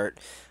chart.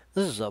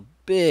 This is a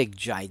big,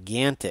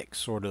 gigantic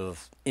sort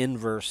of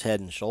inverse head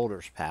and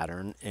shoulders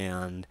pattern,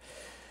 and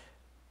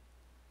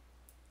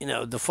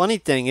the funny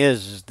thing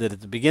is that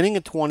at the beginning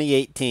of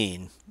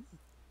 2018,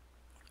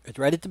 it's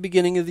right at the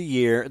beginning of the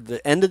year,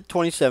 the end of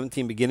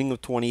 2017, beginning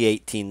of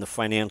 2018, the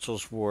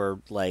financials were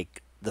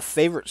like the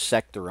favorite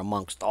sector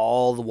amongst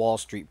all the Wall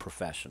Street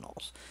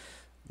professionals.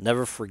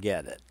 Never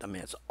forget it. I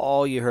mean, it's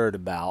all you heard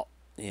about,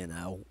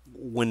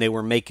 when they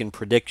were making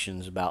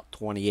predictions about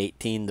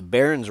 2018. The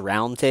Barron's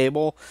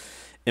Roundtable,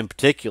 in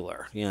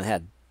particular,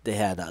 they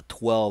had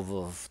 12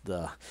 of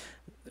the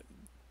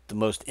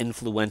most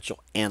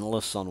influential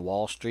analysts on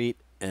Wall Street,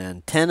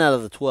 and 10 out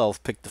of the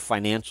 12 picked the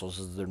financials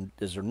as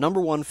their number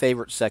one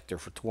favorite sector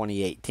for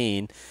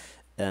 2018.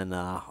 And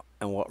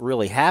what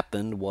really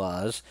happened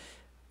was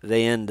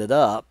they ended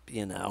up,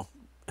 they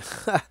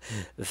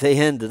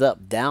ended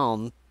up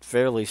down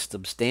fairly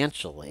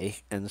substantially,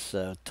 and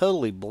so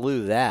totally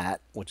blew that,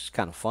 which is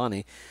kind of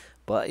funny.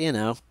 But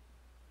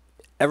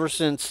ever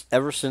since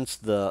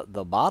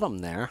the bottom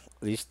there,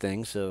 these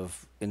things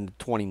have in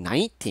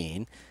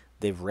 2019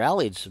 they've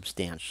rallied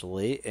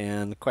substantially,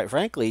 and quite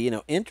frankly,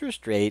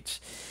 interest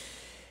rates,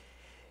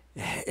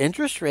 are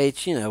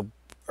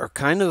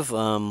kind of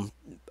on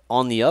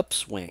the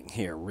upswing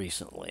here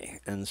recently,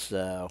 and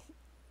so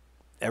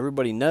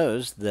everybody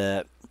knows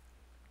that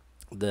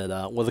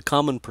the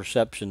common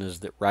perception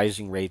is that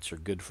rising rates are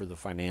good for the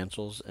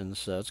financials, and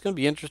so it's going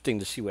to be interesting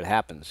to see what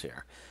happens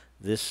here.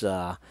 This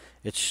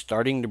it's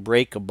starting to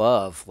break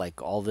above like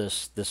all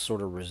this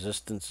sort of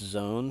resistance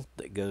zone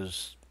that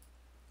goes.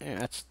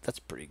 Yeah, that's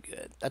pretty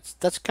good.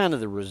 That's kind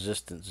of the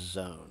resistance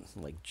zone,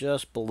 like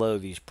just below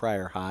these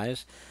prior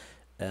highs,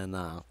 and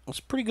it's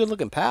a pretty good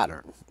looking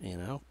pattern.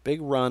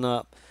 Big run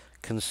up,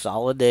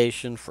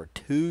 consolidation for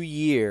 2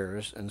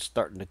 years, and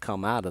starting to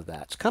come out of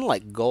that. It's kind of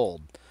like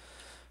gold.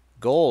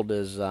 Gold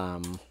is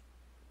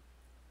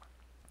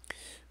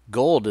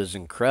gold is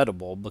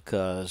incredible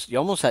because you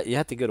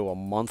have to go to a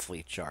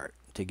monthly chart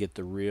to get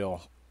the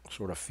real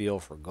sort of feel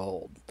for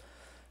gold.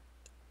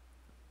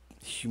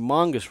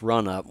 Humongous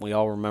run up, we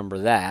all remember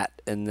that,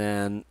 and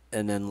then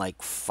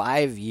like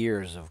 5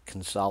 years of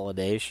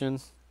consolidation,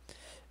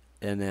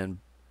 and then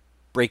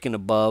breaking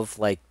above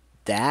like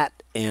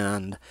that,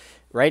 and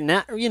right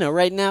now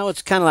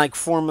it's kind of like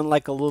forming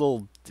like a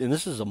little, and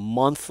this is a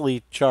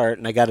monthly chart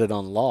and I got it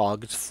on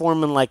log. It's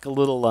forming like a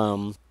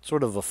little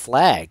sort of a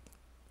flag.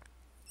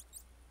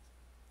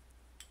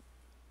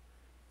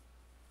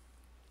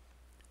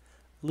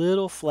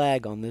 Little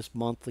flag on this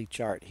monthly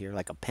chart here,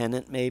 like a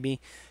pennant maybe.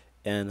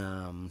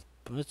 And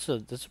but it's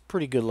a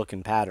pretty good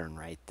looking pattern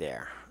right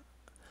there.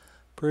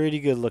 Pretty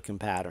good looking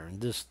pattern.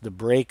 The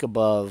break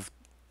above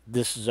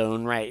this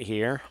zone right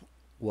here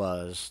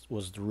was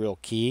the real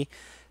key,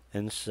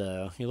 And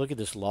so you look at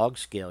this log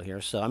scale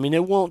here. So I mean,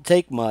 it won't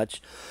take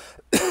much.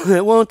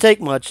 It won't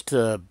take much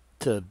to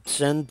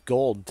send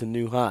gold to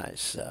new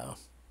highs. So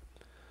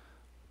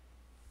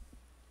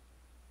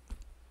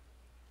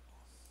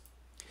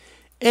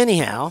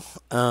anyhow,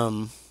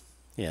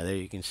 yeah, there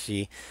you can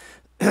see.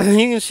 You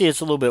can see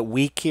it's a little bit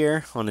weak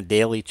here on a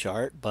daily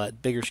chart,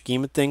 but bigger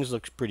scheme of things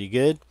looks pretty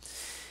good.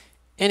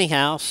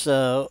 Anyhow,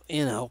 so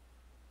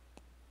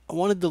I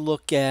wanted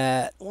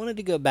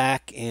to go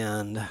back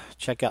and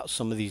check out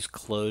some of these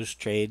closed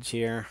trades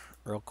here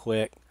real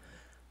quick.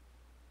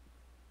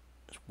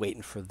 Just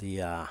waiting for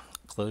the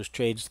closed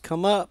trades to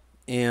come up,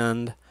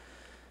 and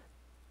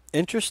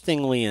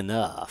interestingly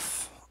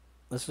enough,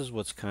 this is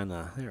what's kind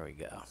of, there we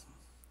go.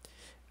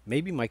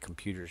 Maybe my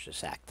computer's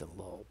just acting a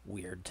little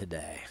weird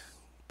today,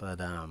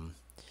 but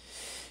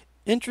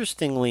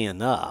interestingly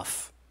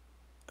enough,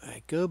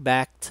 I go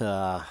back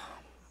to,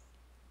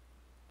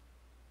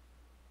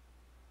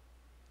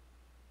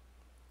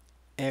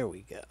 there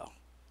we go.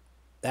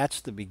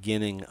 That's the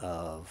beginning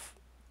of,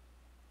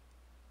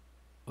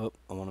 oh,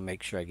 I want to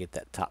make sure I get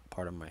that top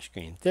part of my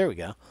screen. There we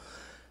go.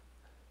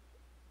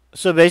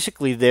 So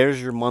basically,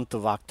 there's your month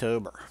of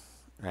October,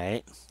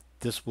 right?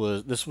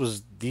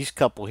 These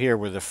couple here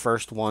were the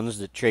first ones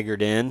that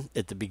triggered in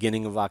at the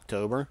beginning of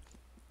October.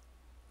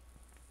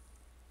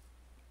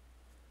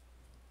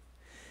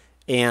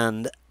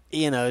 And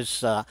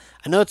it's I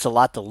know it's a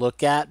lot to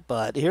look at,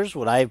 but here's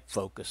what I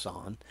focus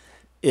on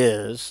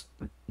is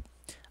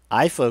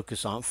I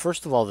focus on,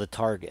 first of all, the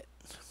target,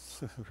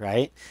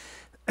 right?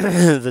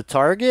 The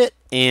target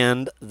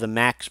and the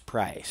max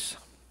price.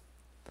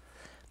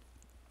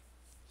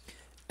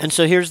 And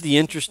so here's the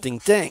interesting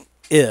thing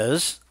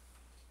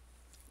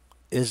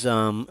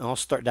I'll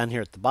start down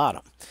here at the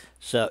bottom.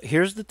 So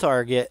here's the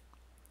target,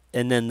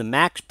 and then the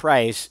max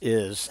price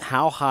is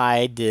how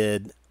high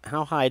did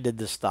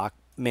the stock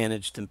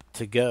manage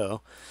to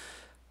go.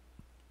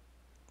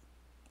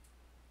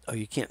 Oh,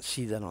 you can't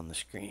see that on the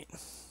screen.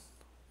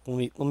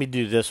 Let me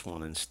do this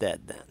one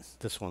instead then.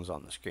 This one's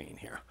on the screen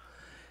here.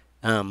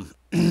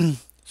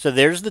 So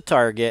there's the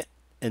target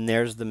and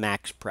there's the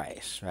max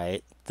price,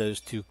 right? Those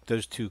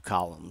two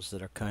columns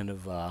that are kind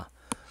of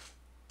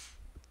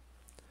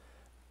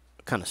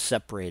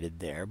separated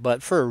there,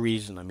 but for a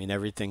reason. I mean,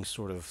 everything's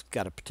sort of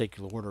got a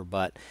particular order.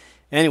 But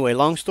anyway,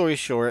 long story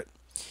short,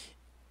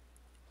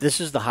 this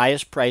is the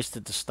highest price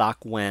that the stock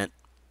went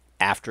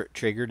after it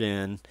triggered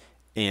in,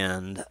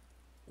 and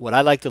what I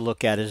like to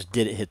look at is,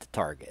 did it hit the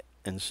target?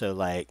 And so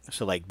like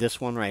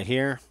this one right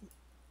here,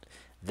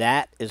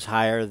 that is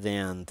higher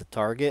than the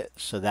target,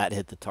 so that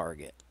hit the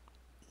target.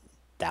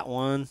 That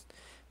one,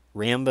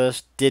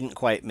 Rambus, didn't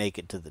quite make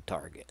it to the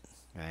target,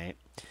 right?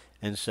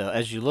 And so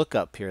as you look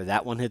up here,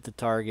 that one hit the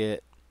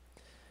target.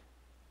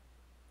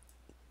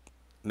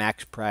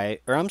 Max price,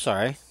 or I'm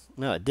sorry,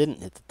 no, it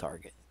didn't hit the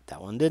target.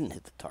 That one didn't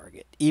hit the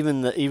target.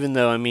 Even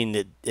though, I mean,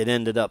 it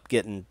ended up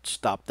getting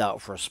stopped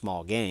out for a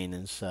small gain.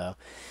 And so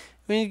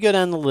I mean, you go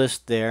down the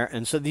list there,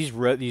 and so these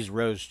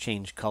rows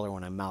change color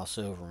when I mouse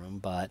over them.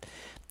 But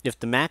if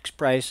the max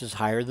price is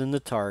higher than the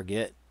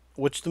target,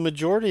 which the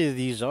majority of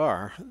these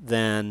are,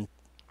 then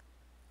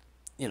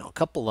a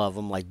couple of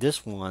them, like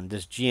this one,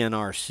 this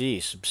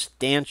GNRC,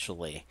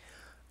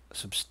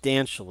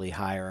 substantially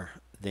higher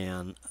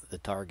than the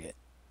target.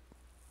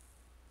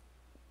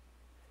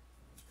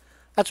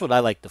 That's what I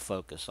like to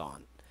focus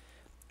on,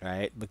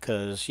 right?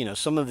 Because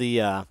some of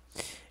the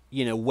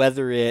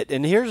whether it,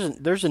 and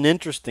there's an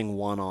interesting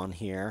one on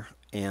here,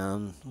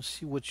 and let's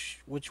see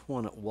which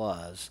one it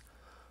was.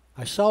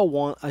 I saw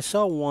one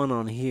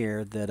on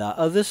here that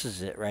oh, this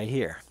is it right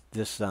here.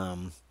 This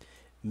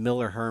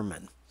Miller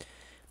Herman.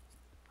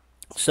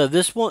 So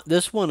this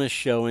one is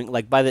showing,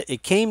 like,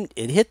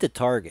 it hit the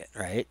target,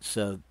 right?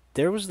 So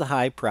there was the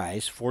high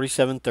price,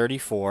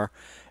 47.34,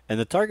 and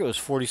the target was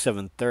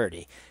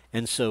 47.30,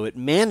 and so it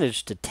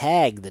managed to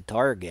tag the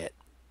target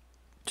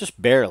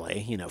just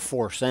barely,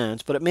 4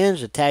 cents, but it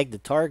managed to tag the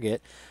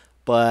target.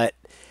 But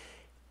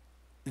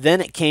then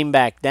it came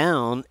back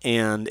down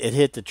and it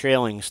hit the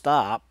trailing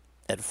stop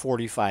at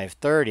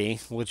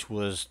 45.30, which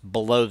was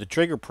below the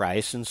trigger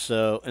price, and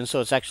so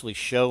it's actually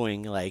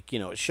showing, like,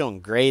 it's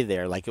showing gray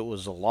there, like it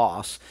was a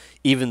loss,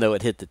 even though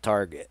it hit the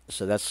target.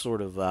 So that's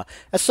sort of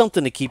that's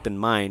something to keep in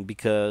mind,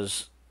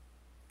 because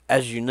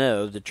as you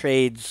know, the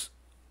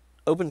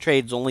open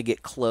trades only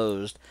get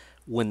closed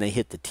when they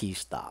hit the T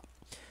stop,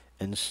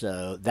 and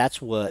so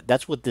that's what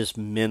this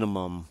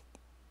minimum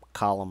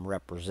column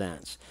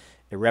represents.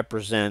 It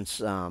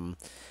represents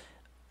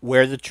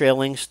where the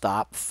trailing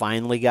stop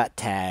finally got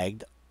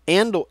tagged,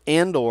 and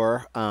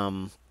or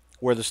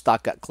where the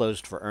stock got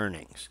closed for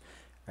earnings,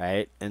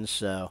 right? And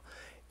so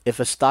if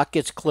a stock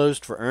gets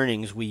closed for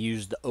earnings, we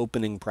use the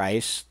opening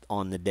price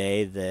on the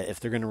day. That if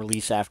they're going to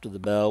release after the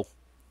bell,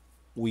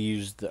 we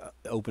use the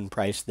open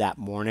price that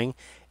morning,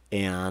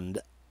 and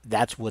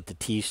that's what the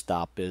T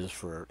stop is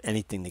for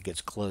anything that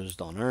gets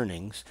closed on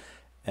earnings.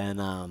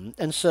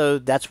 And so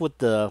that's what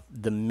the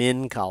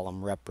min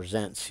column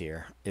represents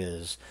here,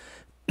 is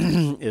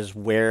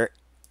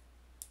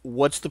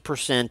what's the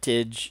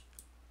percentage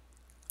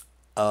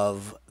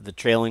of the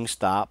trailing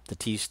stop, the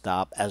T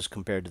stop, as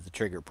compared to the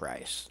trigger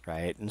price,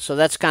 right? And so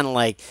that's kind of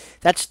like,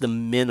 that's the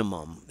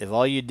minimum. If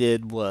all you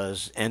did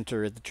was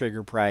enter at the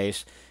trigger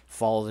price,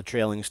 follow the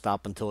trailing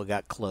stop until it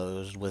got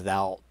closed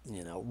without,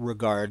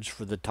 regards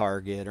for the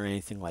target or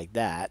anything like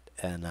that.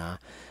 And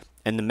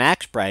the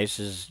max price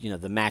is,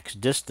 the max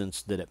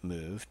distance that it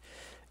moved.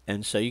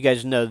 And so you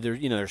guys know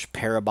there's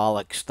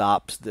parabolic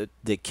stops that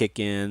kick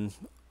in,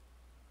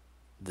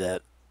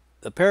 that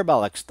the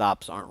parabolic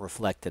stops aren't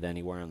reflected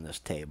anywhere on this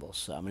table.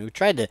 So I mean, we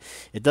tried to,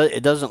 it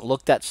doesn't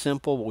look that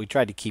simple, but we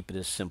tried to keep it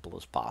as simple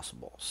as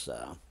possible.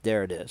 So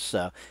there it is.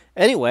 So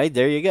anyway,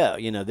 there you go.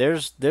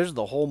 There's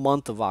the whole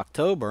month of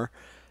October,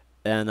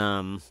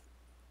 and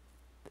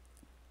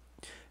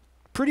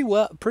pretty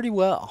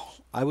well.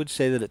 I would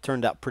say that it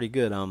turned out pretty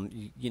good.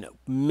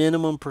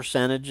 Minimum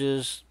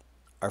percentages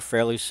are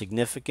fairly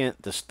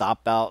significant. The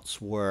stop outs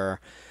were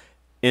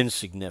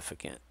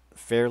insignificant,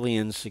 fairly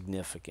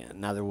insignificant.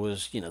 Now there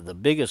was, the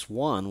biggest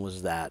one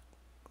was that,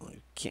 I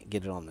can't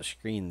get it on the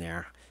screen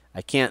there.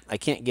 I can't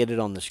get it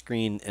on the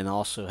screen and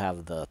also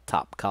have the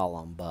top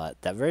column,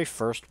 but that very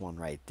first one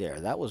right there,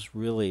 that was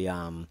really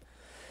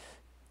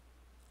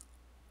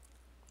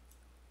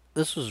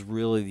this was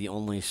really the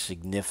only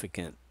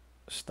significant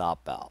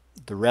stop out.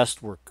 The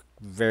rest were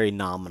very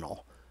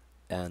nominal.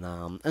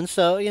 And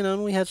so,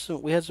 we had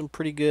some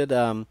pretty good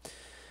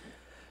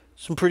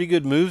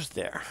moves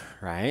there,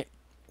 right?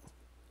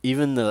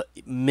 Even the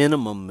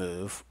minimum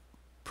move,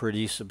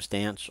 pretty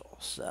substantial.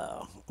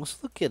 So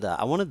let's look at.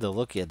 I wanted to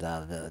look at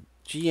the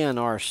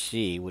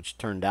GNRC, which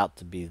turned out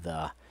to be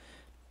the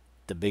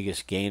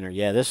biggest gainer.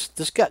 Yeah, this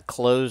got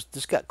closed.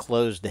 This got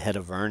closed ahead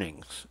of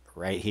earnings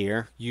right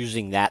here,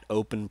 using that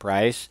open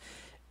price,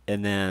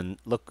 and then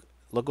look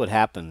what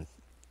happened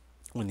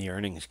when the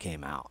earnings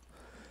came out.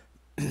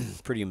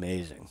 Pretty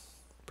amazing.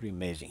 Pretty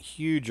amazing.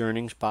 Huge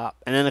earnings pop.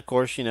 And then of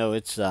course,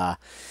 it's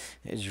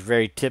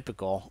very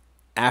typical.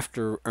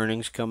 After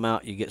earnings come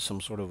out, you get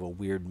some sort of a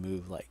weird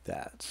move like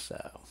that.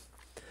 So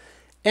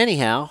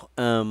anyhow,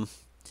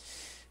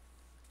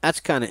 that's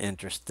kind of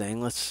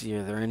interesting. Let's see,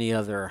 are there any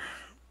other,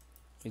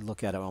 let me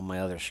look at it on my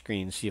other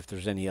screen, see if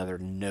there's any other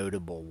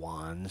notable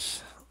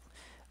ones.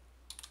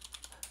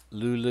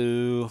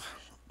 Lulu.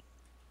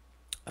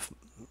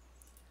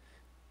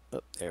 Oh,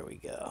 there we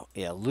go.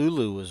 Yeah,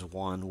 Lulu was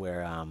one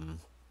where I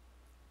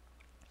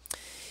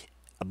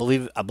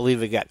believe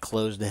it got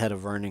closed ahead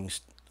of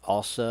earnings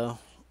also.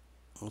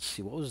 Let's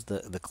see, what was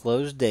the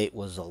close date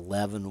was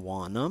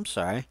 11/1. No, I'm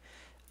sorry.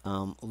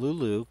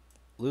 Lulu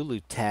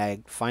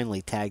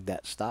finally tagged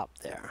that stop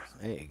there.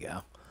 There you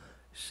go.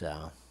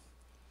 So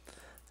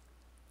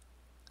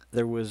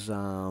there was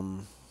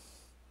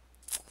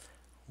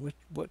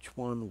which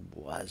one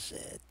was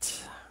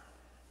it?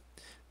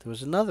 There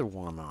was another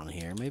one on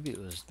here. Maybe it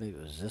was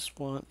this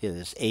one. Yeah,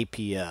 this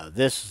APO.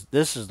 This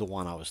is the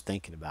one I was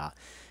thinking about.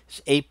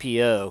 This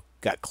APO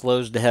got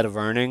closed ahead of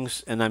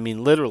earnings, and I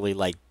mean literally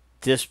like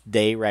this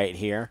day right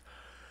here.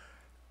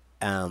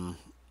 And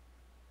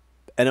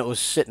it was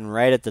sitting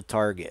right at the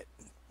target.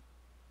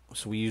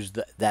 So we used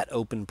that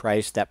open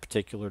price that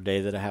particular day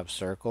that I have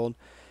circled,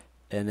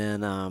 and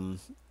then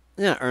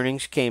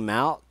earnings came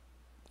out,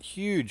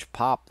 huge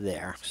pop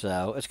there.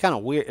 So it's kind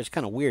of weird. It's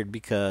kind of weird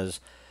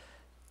because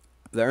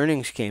the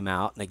earnings came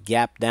out and it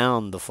gapped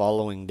down the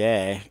following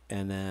day,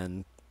 and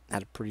then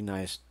had a pretty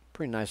nice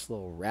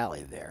little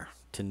rally there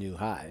to new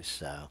highs.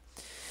 So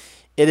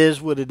it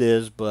is what it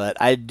is,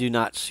 but I do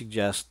not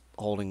suggest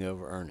holding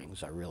over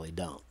earnings. I really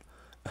don't,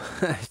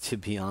 to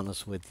be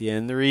honest with you.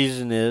 And the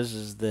reason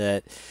is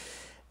that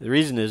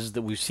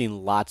we've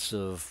seen lots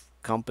of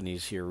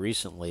companies here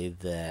recently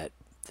that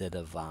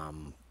have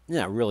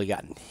really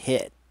gotten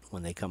hit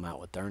when they come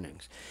out with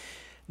earnings.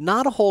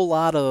 Not a whole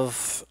lot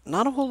of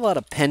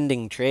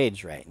pending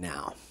trades right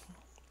now.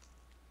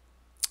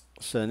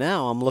 So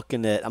now I'm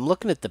looking at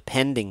the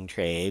pending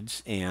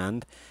trades,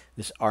 and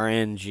this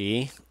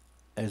RNG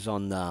is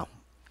on the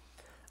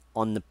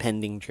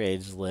pending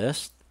trades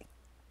list.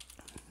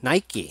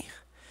 Nike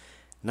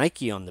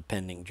on the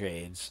pending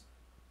trades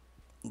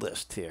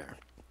list here.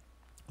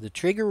 The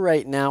trigger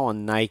right now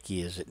on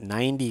Nike is at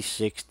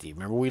 90.60.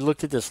 Remember we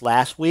looked at this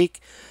last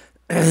week?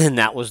 And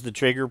that was the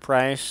trigger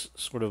price,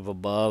 sort of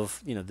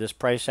above, this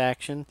price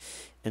action.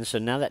 And so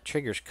now that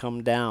trigger's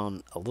come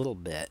down a little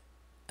bit,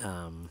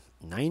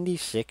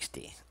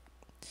 90.60.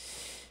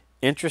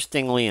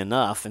 Interestingly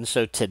enough, and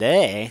so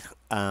today,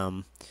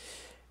 the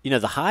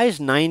high is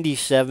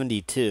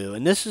 90.72,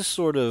 and this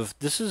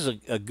is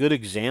a good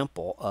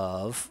example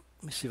of,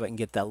 let me see if I can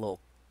get that little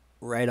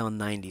right on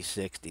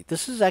 90.60.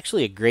 This is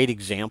actually a great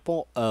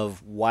example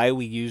of why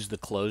we use the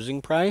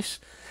closing price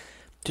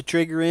to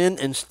trigger in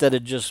instead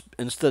of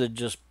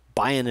just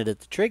buying it at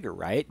the trigger,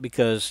 right?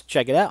 Because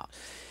check it out.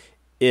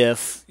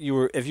 If you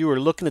were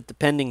looking at the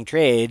pending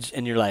trades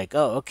and you're like,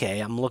 oh, okay,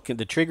 I'm looking,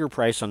 the trigger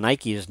price on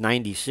Nike is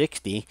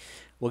 90.60.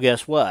 Well,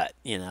 guess what?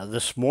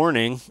 This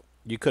morning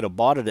you could have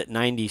bought it at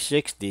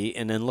 90.60,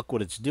 and then look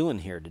what it's doing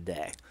here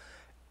today.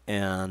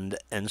 And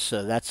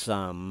so that's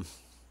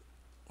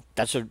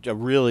that's a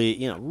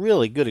really,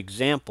 really good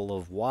example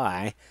of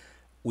why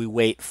we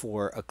wait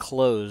for a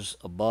close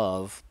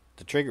above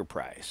the trigger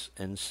price.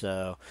 And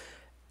so,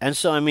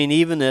 I mean,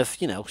 even if,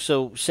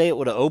 so say it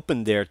would have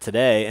opened there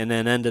today and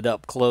then ended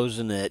up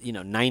closing at,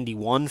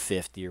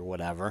 91.50 or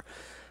whatever.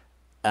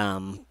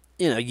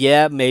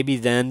 Yeah, maybe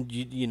then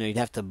you'd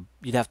have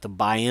to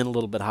buy in a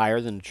little bit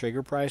higher than the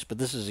trigger price, but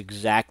this is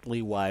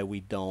exactly why we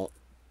don't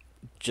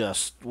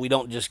just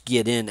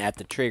get in at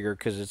the trigger,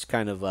 because it's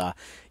kind of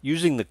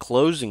using the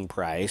closing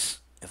price.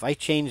 If I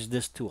change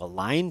this to a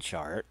line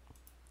chart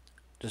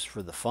just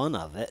for the fun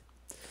of it,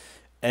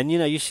 and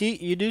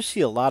you do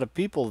see a lot of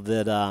people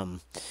that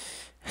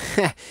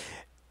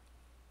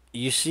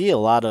you see a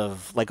lot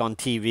of, like on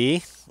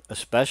TV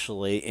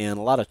especially, and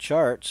a lot of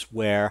charts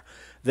where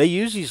they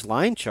use these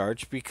line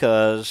charts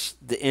because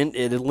it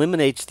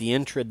eliminates the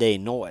intraday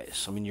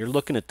noise. I mean, you're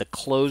looking at the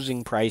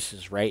closing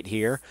prices right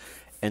here,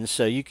 and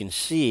so you can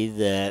see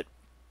that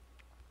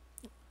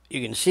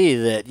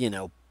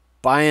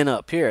buying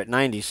up here at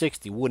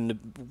 90.60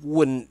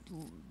 wouldn't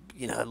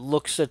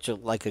look such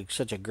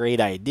a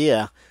great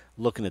idea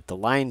looking at the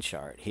line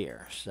chart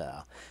here.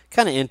 So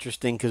kind of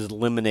interesting because it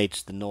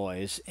eliminates the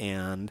noise.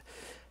 And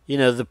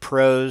the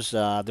pros,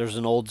 there's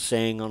an old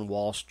saying on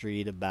Wall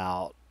Street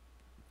about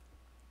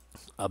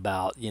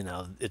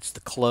it's the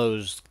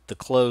close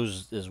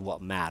is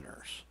what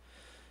matters,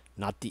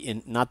 not the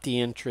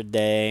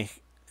intraday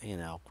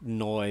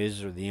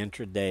noise, or the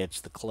intraday. It's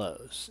the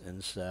close.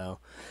 And so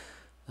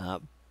uh,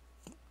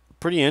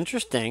 pretty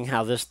interesting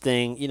how this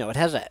thing, it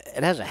has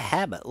a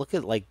habit. Look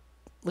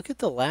at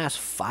the last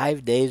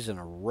 5 days in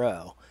a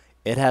row.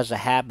 It has a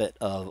habit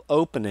of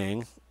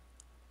opening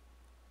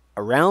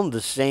around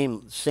the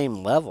same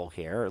level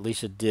here, or at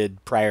least it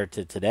did prior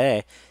to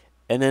today,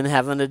 and then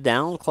having a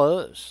down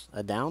close,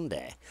 a down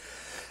day.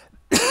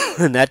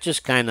 And that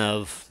kind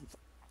of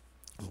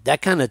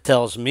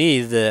tells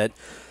me that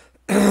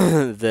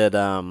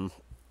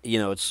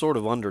it's sort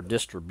of under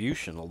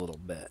distribution a little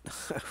bit,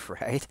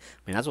 right?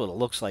 I mean, that's what it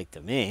looks like to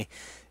me.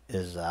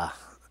 Is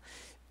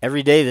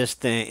every day this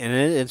thing, and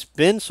it's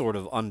been sort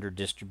of under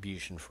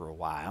distribution for a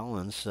while,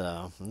 and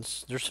so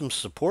there's some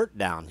support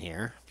down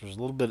here. There's a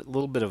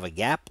little bit of a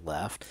gap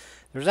left.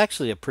 There's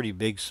actually a pretty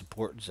big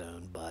support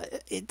zone,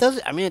 but it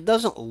doesn't. I mean, it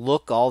doesn't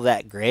look all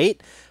that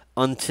great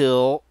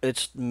until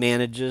it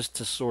manages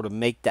to sort of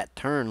make that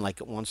turn, like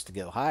it wants to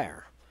go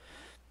higher.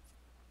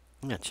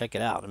 Yeah, check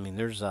it out. I mean,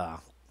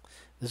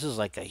 this is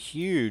like a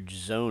huge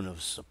zone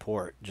of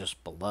support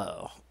just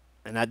below,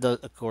 and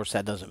of course,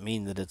 that doesn't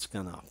mean that it's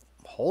gonna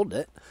hold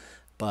it,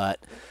 but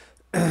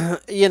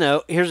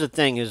here's the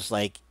thing: is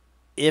like,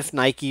 if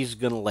Nike's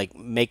gonna like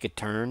make a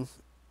turn,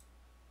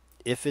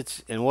 if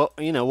it's and what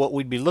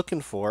we'd be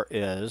looking for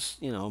is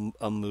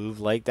a move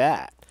like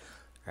that,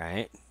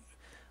 right?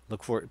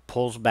 Look for it,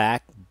 pulls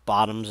back,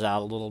 bottoms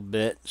out a little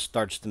bit,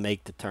 starts to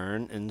make the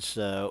turn, and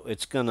so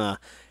it's gonna,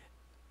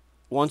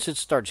 once it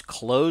starts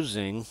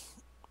closing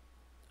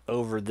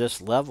over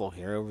this level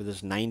here, over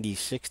this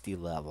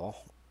 90.60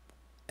 level.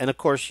 And of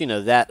course,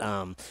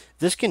 that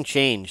this can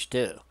change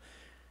too,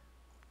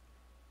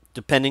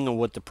 depending on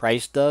what the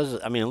price does.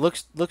 I mean, it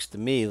looks to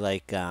me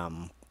like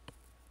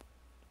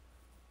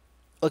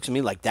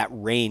that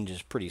range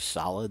is pretty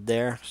solid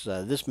there.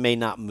 So this may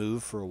not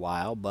move for a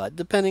while, but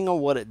depending on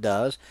what it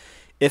does,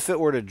 if it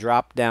were to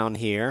drop down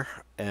here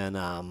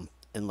and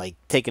like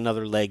take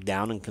another leg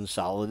down and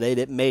consolidate,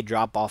 it may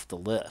drop off the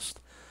list,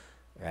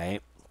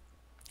 right?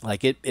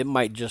 Like it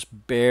might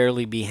just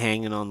barely be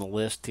hanging on the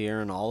list here,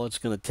 and all it's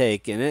going to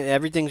take, and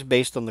everything's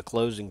based on the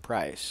closing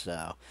price.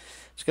 So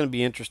it's going to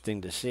be interesting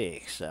to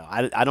see. So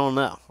I don't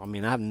know. I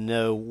mean, I have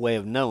no way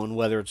of knowing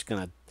whether it's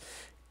going to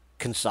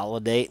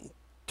consolidate,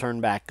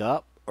 turn back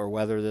up, or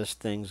whether this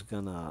thing's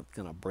gonna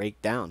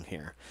break down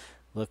here.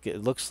 Look,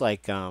 it looks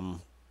like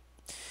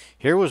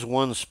here was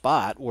one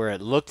spot where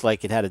it looked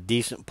like it had a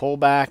decent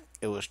pullback.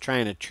 It was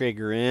trying to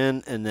trigger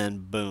in, and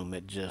then boom,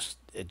 it just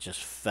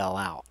fell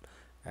out.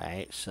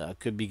 Right, so it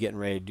could be getting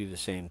ready to do the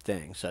same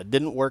thing. So it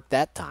didn't work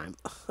that time,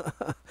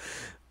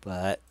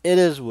 but it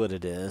is what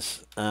it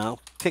is.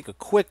 Take a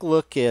quick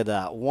look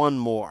at one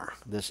more,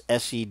 this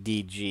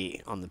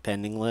SEDG on the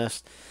pending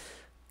list,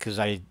 because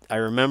I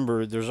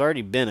remember there's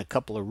already been a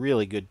couple of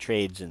really good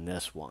trades in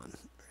this one.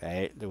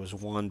 Right, there was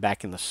one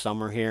back in the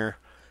summer here,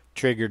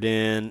 triggered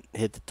in,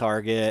 hit the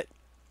target.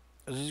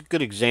 This is a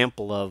good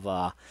example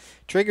of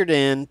triggered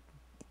in,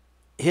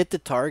 hit the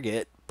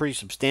target pretty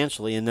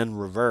substantially, and then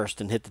reversed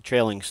and hit the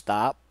trailing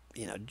stop,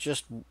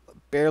 just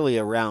barely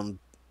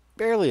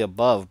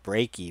above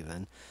break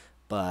even.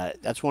 But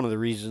that's one of the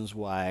reasons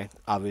why,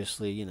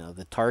 obviously,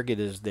 the target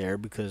is there,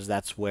 because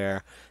that's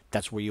where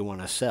you want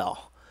to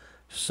sell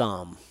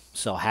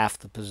sell half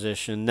the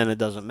position. Then it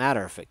doesn't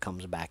matter if it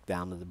comes back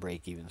down to the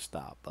break even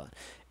stop.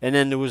 And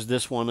then there was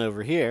this one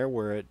over here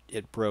where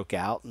it broke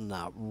out,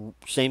 and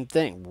same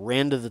thing,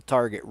 ran to the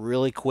target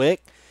really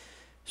quick,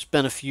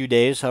 spent a few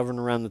days hovering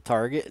around the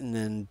target, and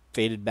then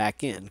faded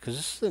back in, because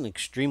this is an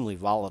extremely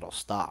volatile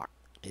stock.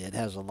 it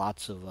has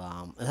lots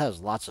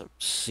of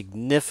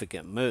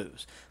significant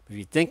moves. If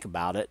you think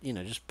about it,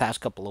 just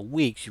past couple of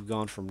weeks, you've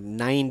gone from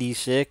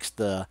 96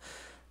 to,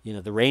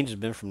 the range has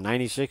been from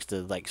 96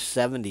 to like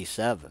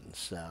 77.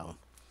 So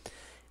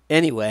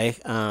anyway,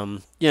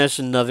 it's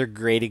another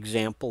great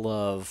example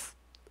of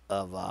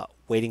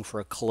waiting for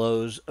a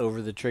close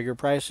over the trigger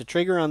price. The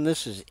trigger on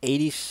this is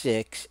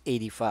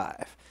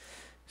 86.85.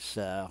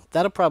 So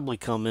that'll probably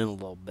come in a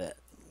little bit.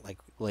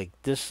 Like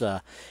this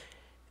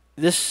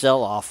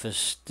sell-off is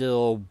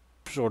still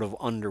sort of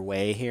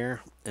underway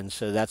here, and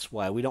so that's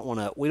why we don't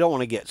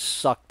want to get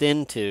sucked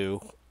into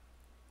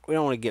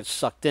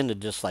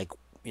just like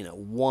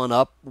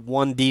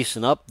one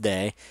decent up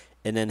day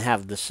and then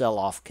have the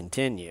sell-off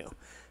continue.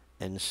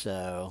 And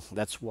so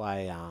that's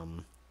why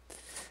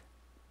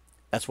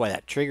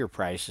that trigger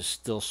price is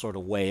still sort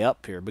of way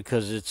up here,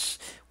 because it's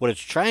what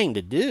it's trying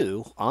to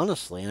do,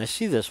 honestly. And I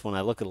see this when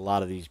I look at a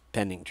lot of these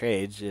pending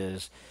trades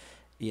is,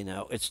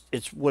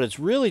 it's what it's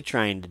really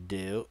trying to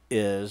do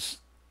is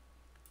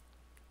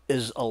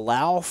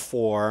allow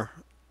for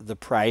the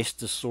price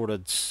to sort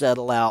of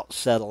settle out,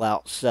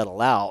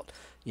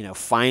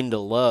 find a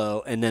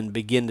low and then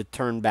begin to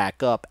turn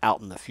back up out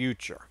in the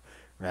future,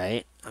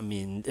 right? I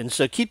mean, and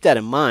so keep that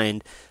in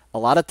mind. A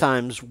lot of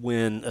times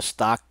when a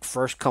stock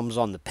first comes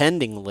on the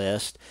pending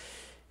list,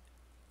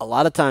 a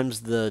lot of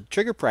times the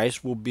trigger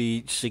price will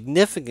be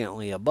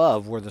significantly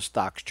above where the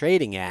stock's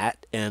trading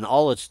at, and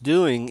all it's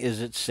doing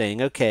is it's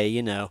saying,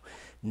 okay,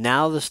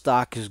 now the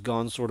stock has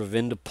gone sort of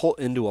into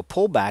a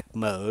pullback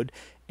mode,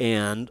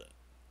 and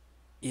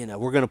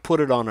we're going to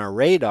put it on our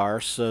radar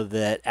so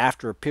that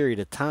after a period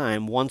of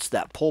time, once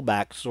that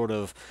pullback sort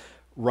of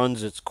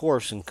runs its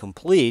course and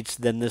completes,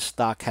 then this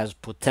stock has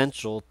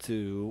potential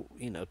to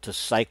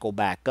cycle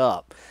back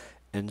up.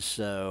 And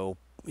so,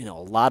 a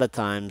lot of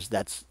times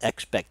that's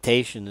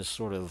expectation is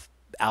sort of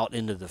out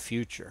into the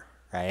future,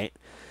 right?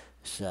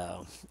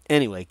 So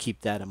anyway, keep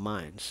that in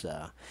mind.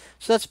 So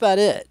that's about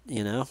it.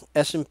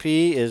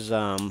 S&P is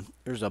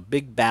there's a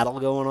big battle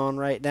going on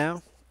right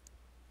now.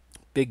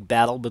 Big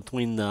battle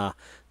between the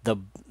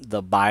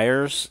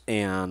buyers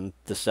and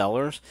the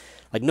sellers.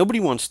 Like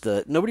nobody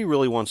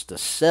really wants to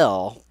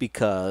sell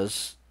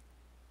because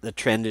the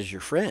trend is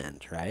your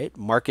friend, right?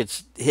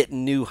 Market's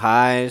hitting new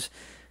highs,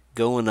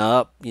 going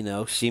up,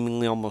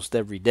 seemingly almost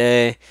every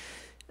day.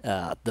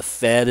 The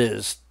Fed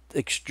is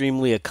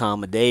extremely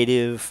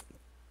accommodative.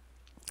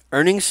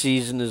 Earnings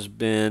season has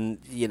been,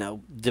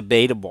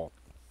 debatable.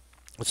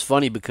 It's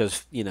funny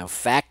because,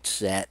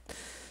 FactSet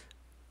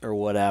or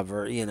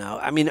whatever,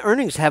 I mean,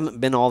 earnings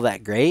haven't been all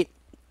that great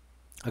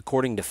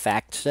according to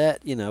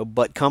FactSet,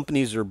 but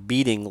companies are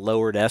beating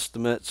lowered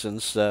estimates,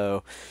 and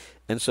so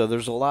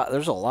there's a lot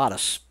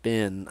of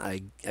spin,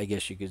 I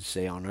guess you could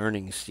say, on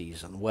earnings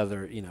season,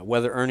 whether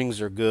earnings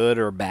are good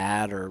or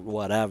bad or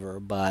whatever,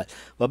 but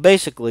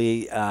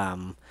basically,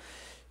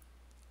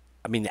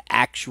 I mean, the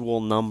actual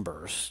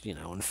numbers,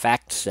 and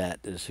FactSet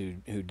is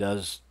who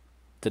does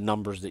the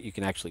numbers that you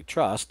can actually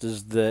trust,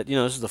 is that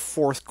this is the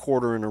fourth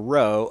quarter in a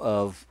row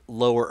of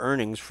lower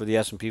earnings for the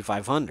S&P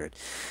 500,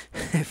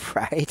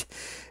 right?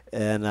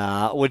 And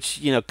which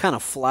kind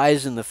of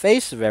flies in the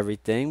face of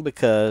everything,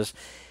 because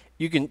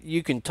you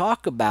can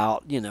talk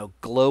about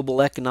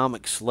global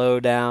economic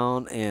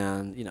slowdown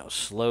and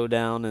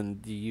slowdown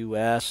in the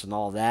U.S. and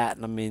all that,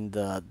 and I mean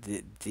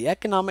the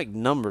economic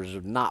numbers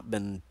have not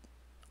been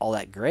all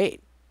that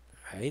great,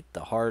 right?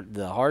 The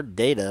hard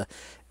data,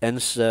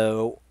 and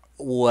so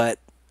what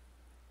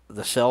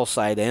the sell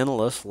side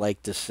analysts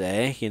like to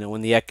say,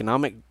 when the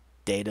economic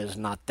data is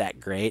not that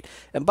great.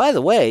 And by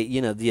the way,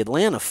 the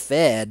Atlanta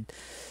Fed,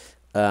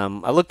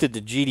 I looked at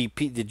the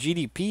GDP. The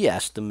GDP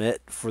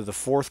estimate for the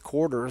fourth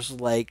quarter is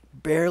like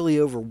barely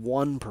over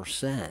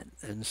 1%.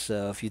 And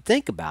so if you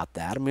think about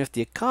that, I mean, if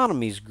the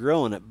economy's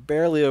growing at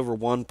barely over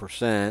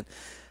 1%,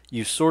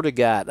 you've sort of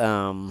got,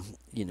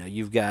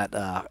 you've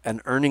got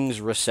an earnings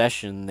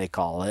recession, they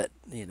call it,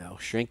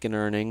 shrinking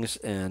earnings,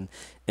 and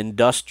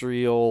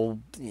industrial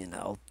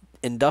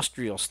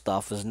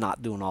stuff is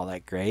not doing all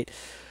that great.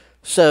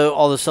 So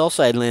all the sell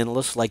side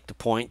analysts like to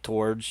point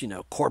towards,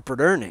 corporate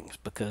earnings,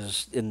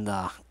 because in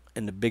the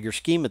bigger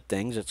scheme of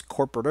things, it's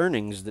corporate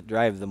earnings that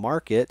drive the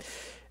market.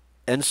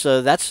 And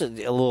so that's a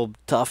little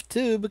tough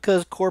too,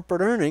 because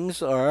corporate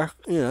earnings are,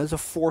 it's a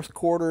fourth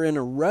quarter in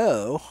a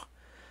row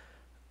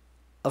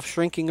of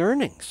shrinking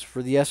earnings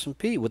for the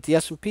S&P, with the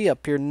S&P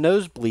up here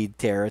nosebleed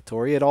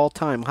territory at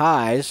all-time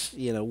highs,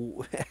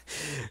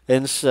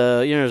 and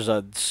so there's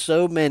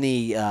so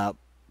many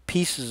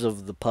pieces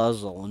of the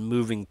puzzle and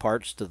moving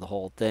parts to the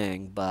whole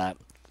thing, but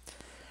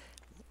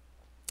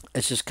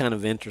it's just kind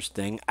of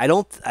interesting. I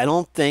don't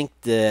think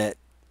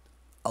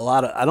a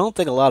lot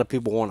of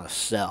people want to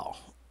sell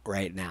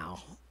right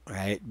now,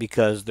 right?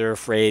 Because they're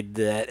afraid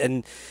that,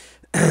 and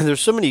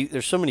there's so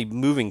many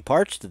moving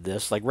parts to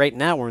this. Like right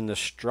now, we're in the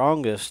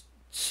strongest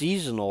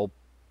seasonal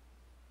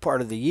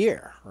part of the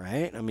year,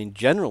 right? I mean,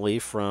 generally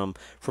from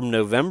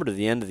November to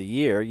the end of the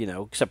year,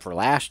 except for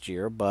last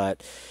year,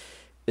 but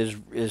is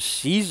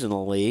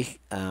seasonally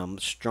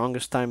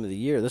strongest time of the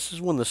year. This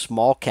is when the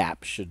small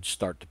caps should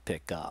start to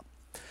pick up.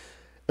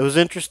 It was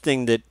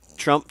interesting that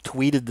Trump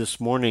tweeted this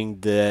morning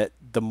that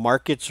the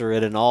markets are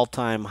at an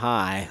all-time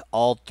high,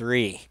 all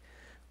three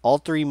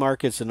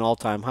markets at an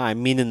all-time high,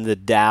 meaning the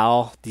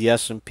Dow, the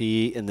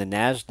S&P, and the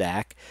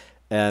Nasdaq,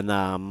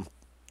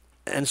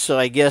 and so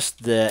I guess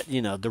that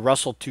the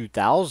Russell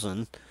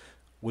 2000,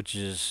 which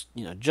is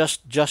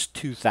just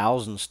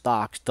 2,000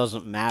 stocks,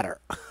 doesn't matter,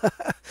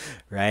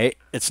 right?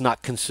 It's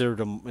not considered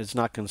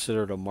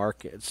a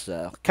market. It's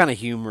kind of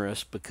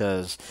humorous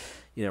because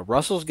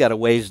Russell's got a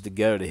ways to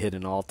go to hit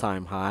an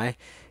all-time high.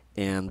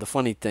 And the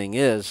funny thing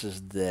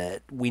is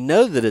that we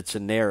know that it's a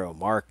narrow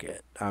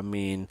market. I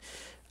mean,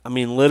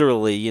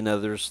 literally,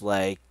 there's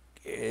like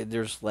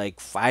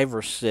five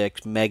or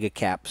six mega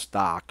cap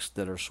stocks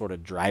that are sort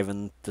of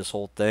driving this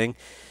whole thing.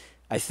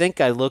 I think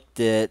I looked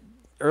at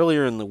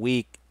earlier in the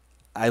week.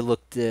 I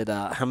looked at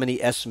how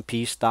many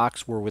S&P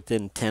stocks were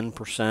within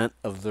 10%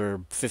 of their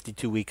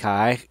 52-week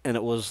high, and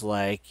it was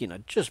like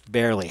just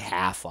barely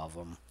half of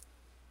them.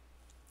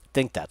 I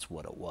think that's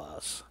what it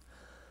was.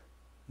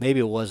 Maybe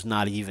it was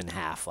not even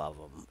half of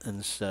them.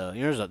 And so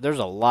there's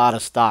a lot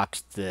of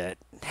stocks that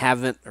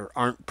haven't or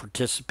aren't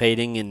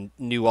participating in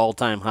new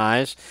all-time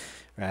highs,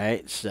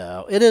 right?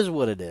 So it is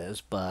what it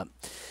is, but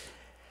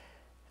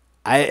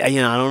I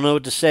don't know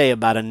what to say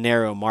about a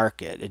narrow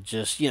market. It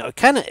just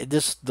kind of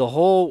this the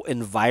whole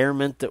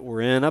environment that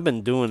we're in. I've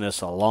been doing this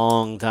a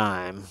long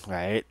time,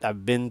 right?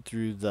 I've been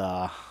through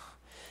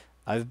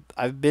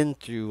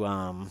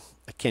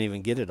I can't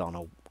even get it on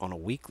a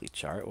weekly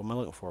chart. What am I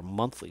looking for? A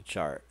monthly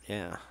chart.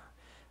 Yeah.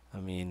 I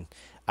mean,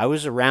 I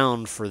was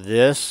around for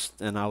this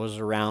and I was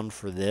around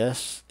for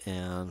this,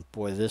 and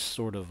boy, this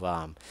sort of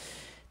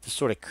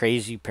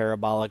crazy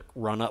parabolic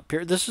run up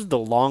here. This is the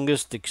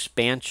longest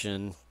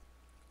expansion.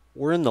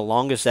 We're in the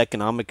longest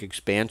economic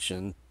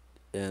expansion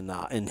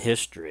in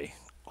history.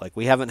 Like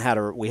we haven't had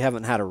a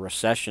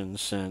recession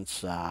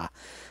since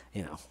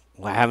you know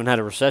I haven't had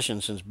a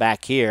recession since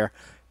back here,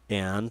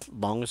 and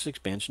longest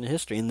expansion in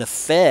history. And the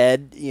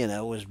Fed,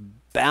 was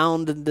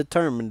bound and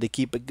determined to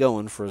keep it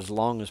going for as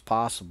long as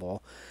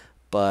possible.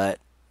 But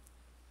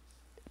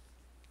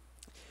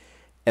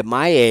at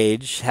my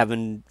age,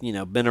 having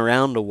been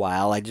around a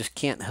while, I just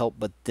can't help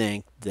but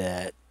think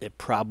that it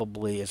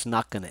probably is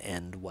not going to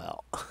end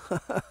well.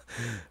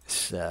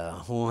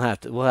 So we'll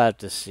have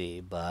to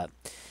see. But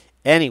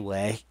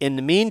anyway, in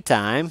the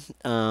meantime,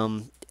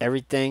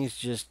 everything's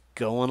just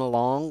going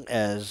along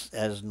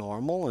as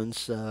normal, and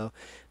so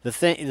the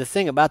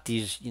thing about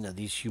these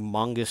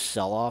humongous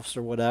sell-offs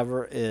or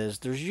whatever is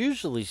there's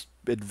usually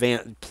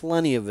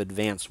plenty of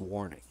advance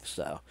warning.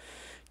 So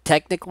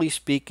technically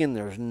speaking,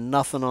 there's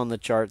nothing on the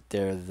chart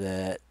there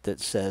that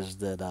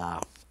the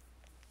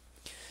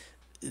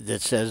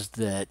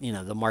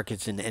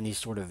market's in any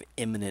sort of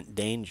imminent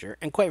danger.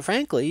 And quite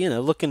frankly,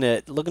 looking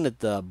at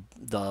the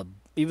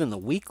even the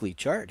weekly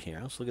chart here.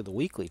 Let's look at the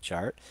weekly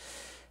chart.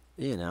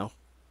 You know,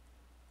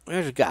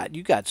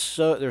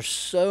 there's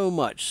so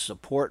much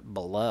support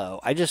below.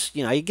 I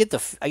get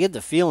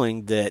the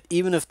feeling that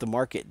even if the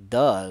market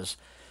does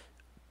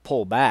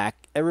pull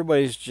back,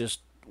 everybody's just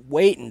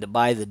waiting to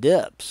buy the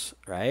dips,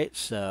 right?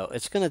 So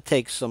it's going to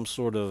take some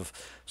sort of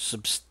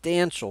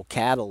substantial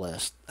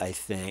catalyst, I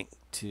think,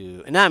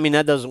 and I mean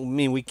that doesn't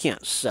mean we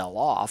can't sell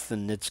off,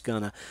 and it's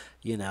gonna,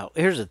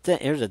 here's the thing.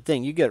 Here's the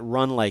thing. You get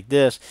run like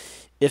this.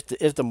 If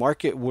the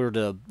market were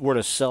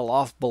to sell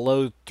off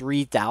below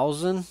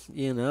 3,000,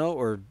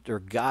 or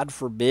God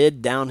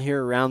forbid down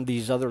here around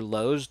these other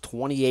lows,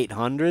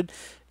 2,800,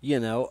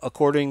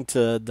 according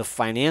to the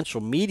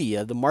financial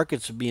media, the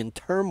markets would be in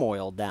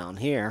turmoil down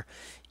here,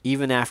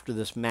 even after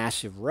this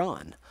massive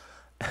run.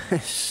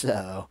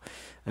 So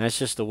that's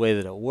just the way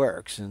that it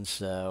works. And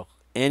so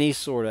any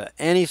sort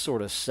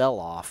of sell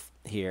off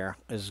here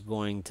is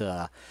going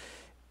to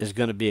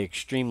be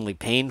extremely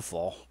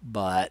painful.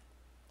 But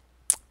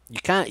you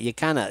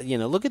kind of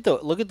look at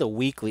the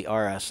weekly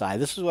RSI.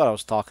 This is what I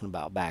was talking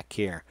about back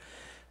here.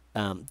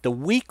 The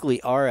weekly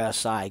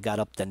RSI got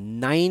up to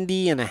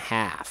 90 and a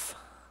half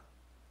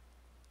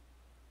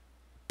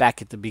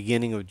back at the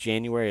beginning of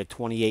January of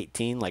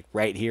 2018, like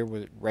right here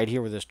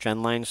where this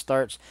trend line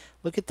starts.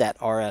 Look at that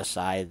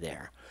RSI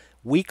there.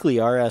 Weekly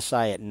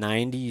RSI at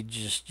 90, you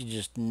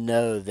just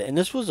know that. And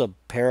this was a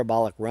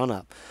parabolic run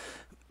up.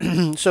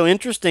 So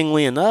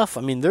interestingly enough,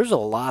 I mean, there's a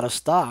lot of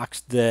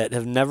stocks that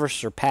have never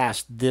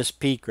surpassed this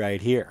peak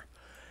right here,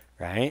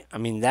 right? I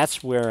mean,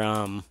 that's where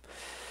well,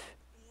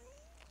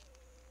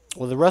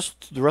 the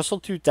Russell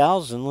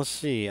 2000. Let's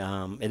see.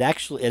 It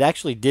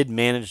actually did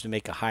manage to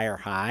make a higher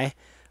high,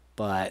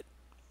 but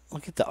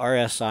look at the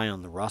RSI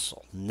on the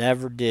Russell.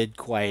 Never did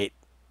quite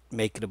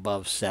make it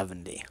above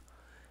 70.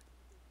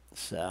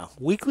 So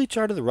weekly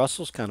chart of the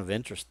Russell's kind of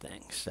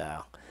interesting.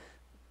 So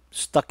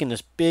stuck in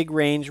this big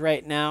range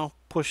right now,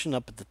 pushing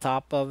up at the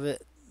top of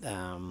it.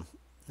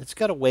 It's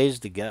got a ways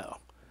to go.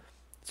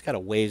 It's got a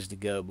ways to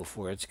go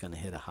before it's going to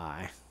hit a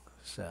high.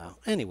 So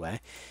anyway,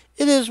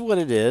 it is what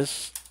it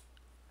is.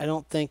 I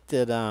don't think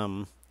that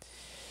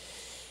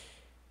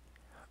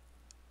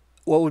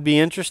What would be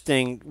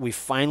interesting, we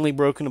finally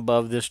broken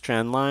above this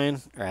trend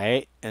line,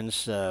 right? And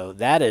so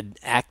that had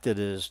acted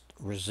as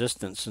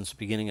resistance since the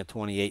beginning of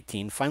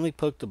 2018. Finally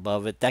poked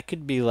above it. That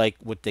could be like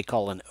what they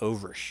call an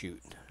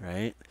overshoot,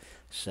 right?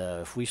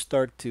 So if we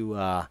start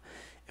to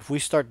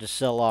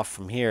sell off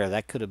from here,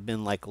 that could have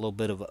been like a little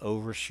bit of an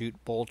overshoot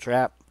bull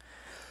trap.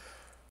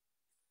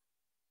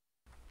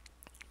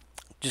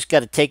 Just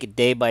got to take it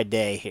day by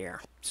day here,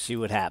 see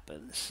what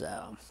happens.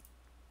 So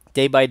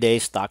day by day,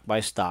 stock by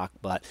stock.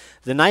 But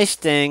the nice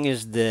thing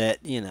is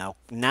that,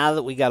 now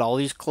that we got all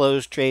these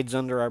closed trades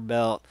under our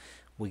belt,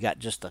 we got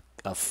just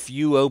a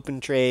few open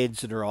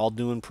trades that are all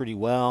doing pretty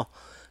well.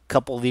 A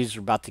couple of these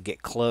are about to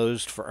get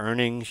closed for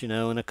earnings, in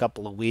a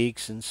couple of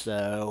weeks. And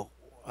so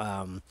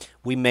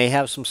we may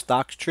have some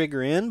stocks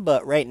trigger in,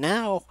 but right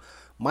now,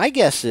 my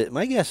guess is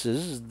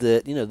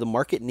that the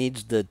market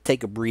needs to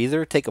take a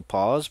breather, take a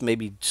pause,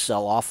 maybe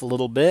sell off a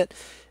little bit,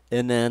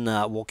 and then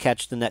we'll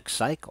catch the next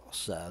cycle.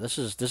 So this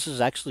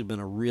has actually been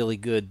a really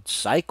good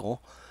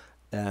cycle,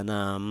 and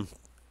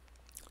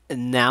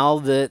now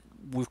that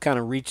we've kind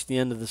of reached the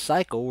end of the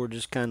cycle, we're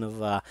just kind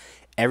of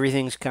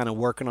everything's kind of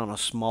working on a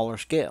smaller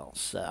scale.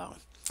 So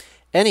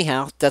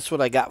anyhow, that's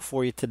what I got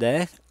for you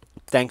today.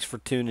 Thanks for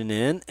tuning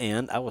in,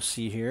 and I will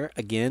see you here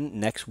again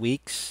next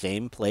week,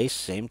 same place,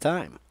 same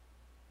time.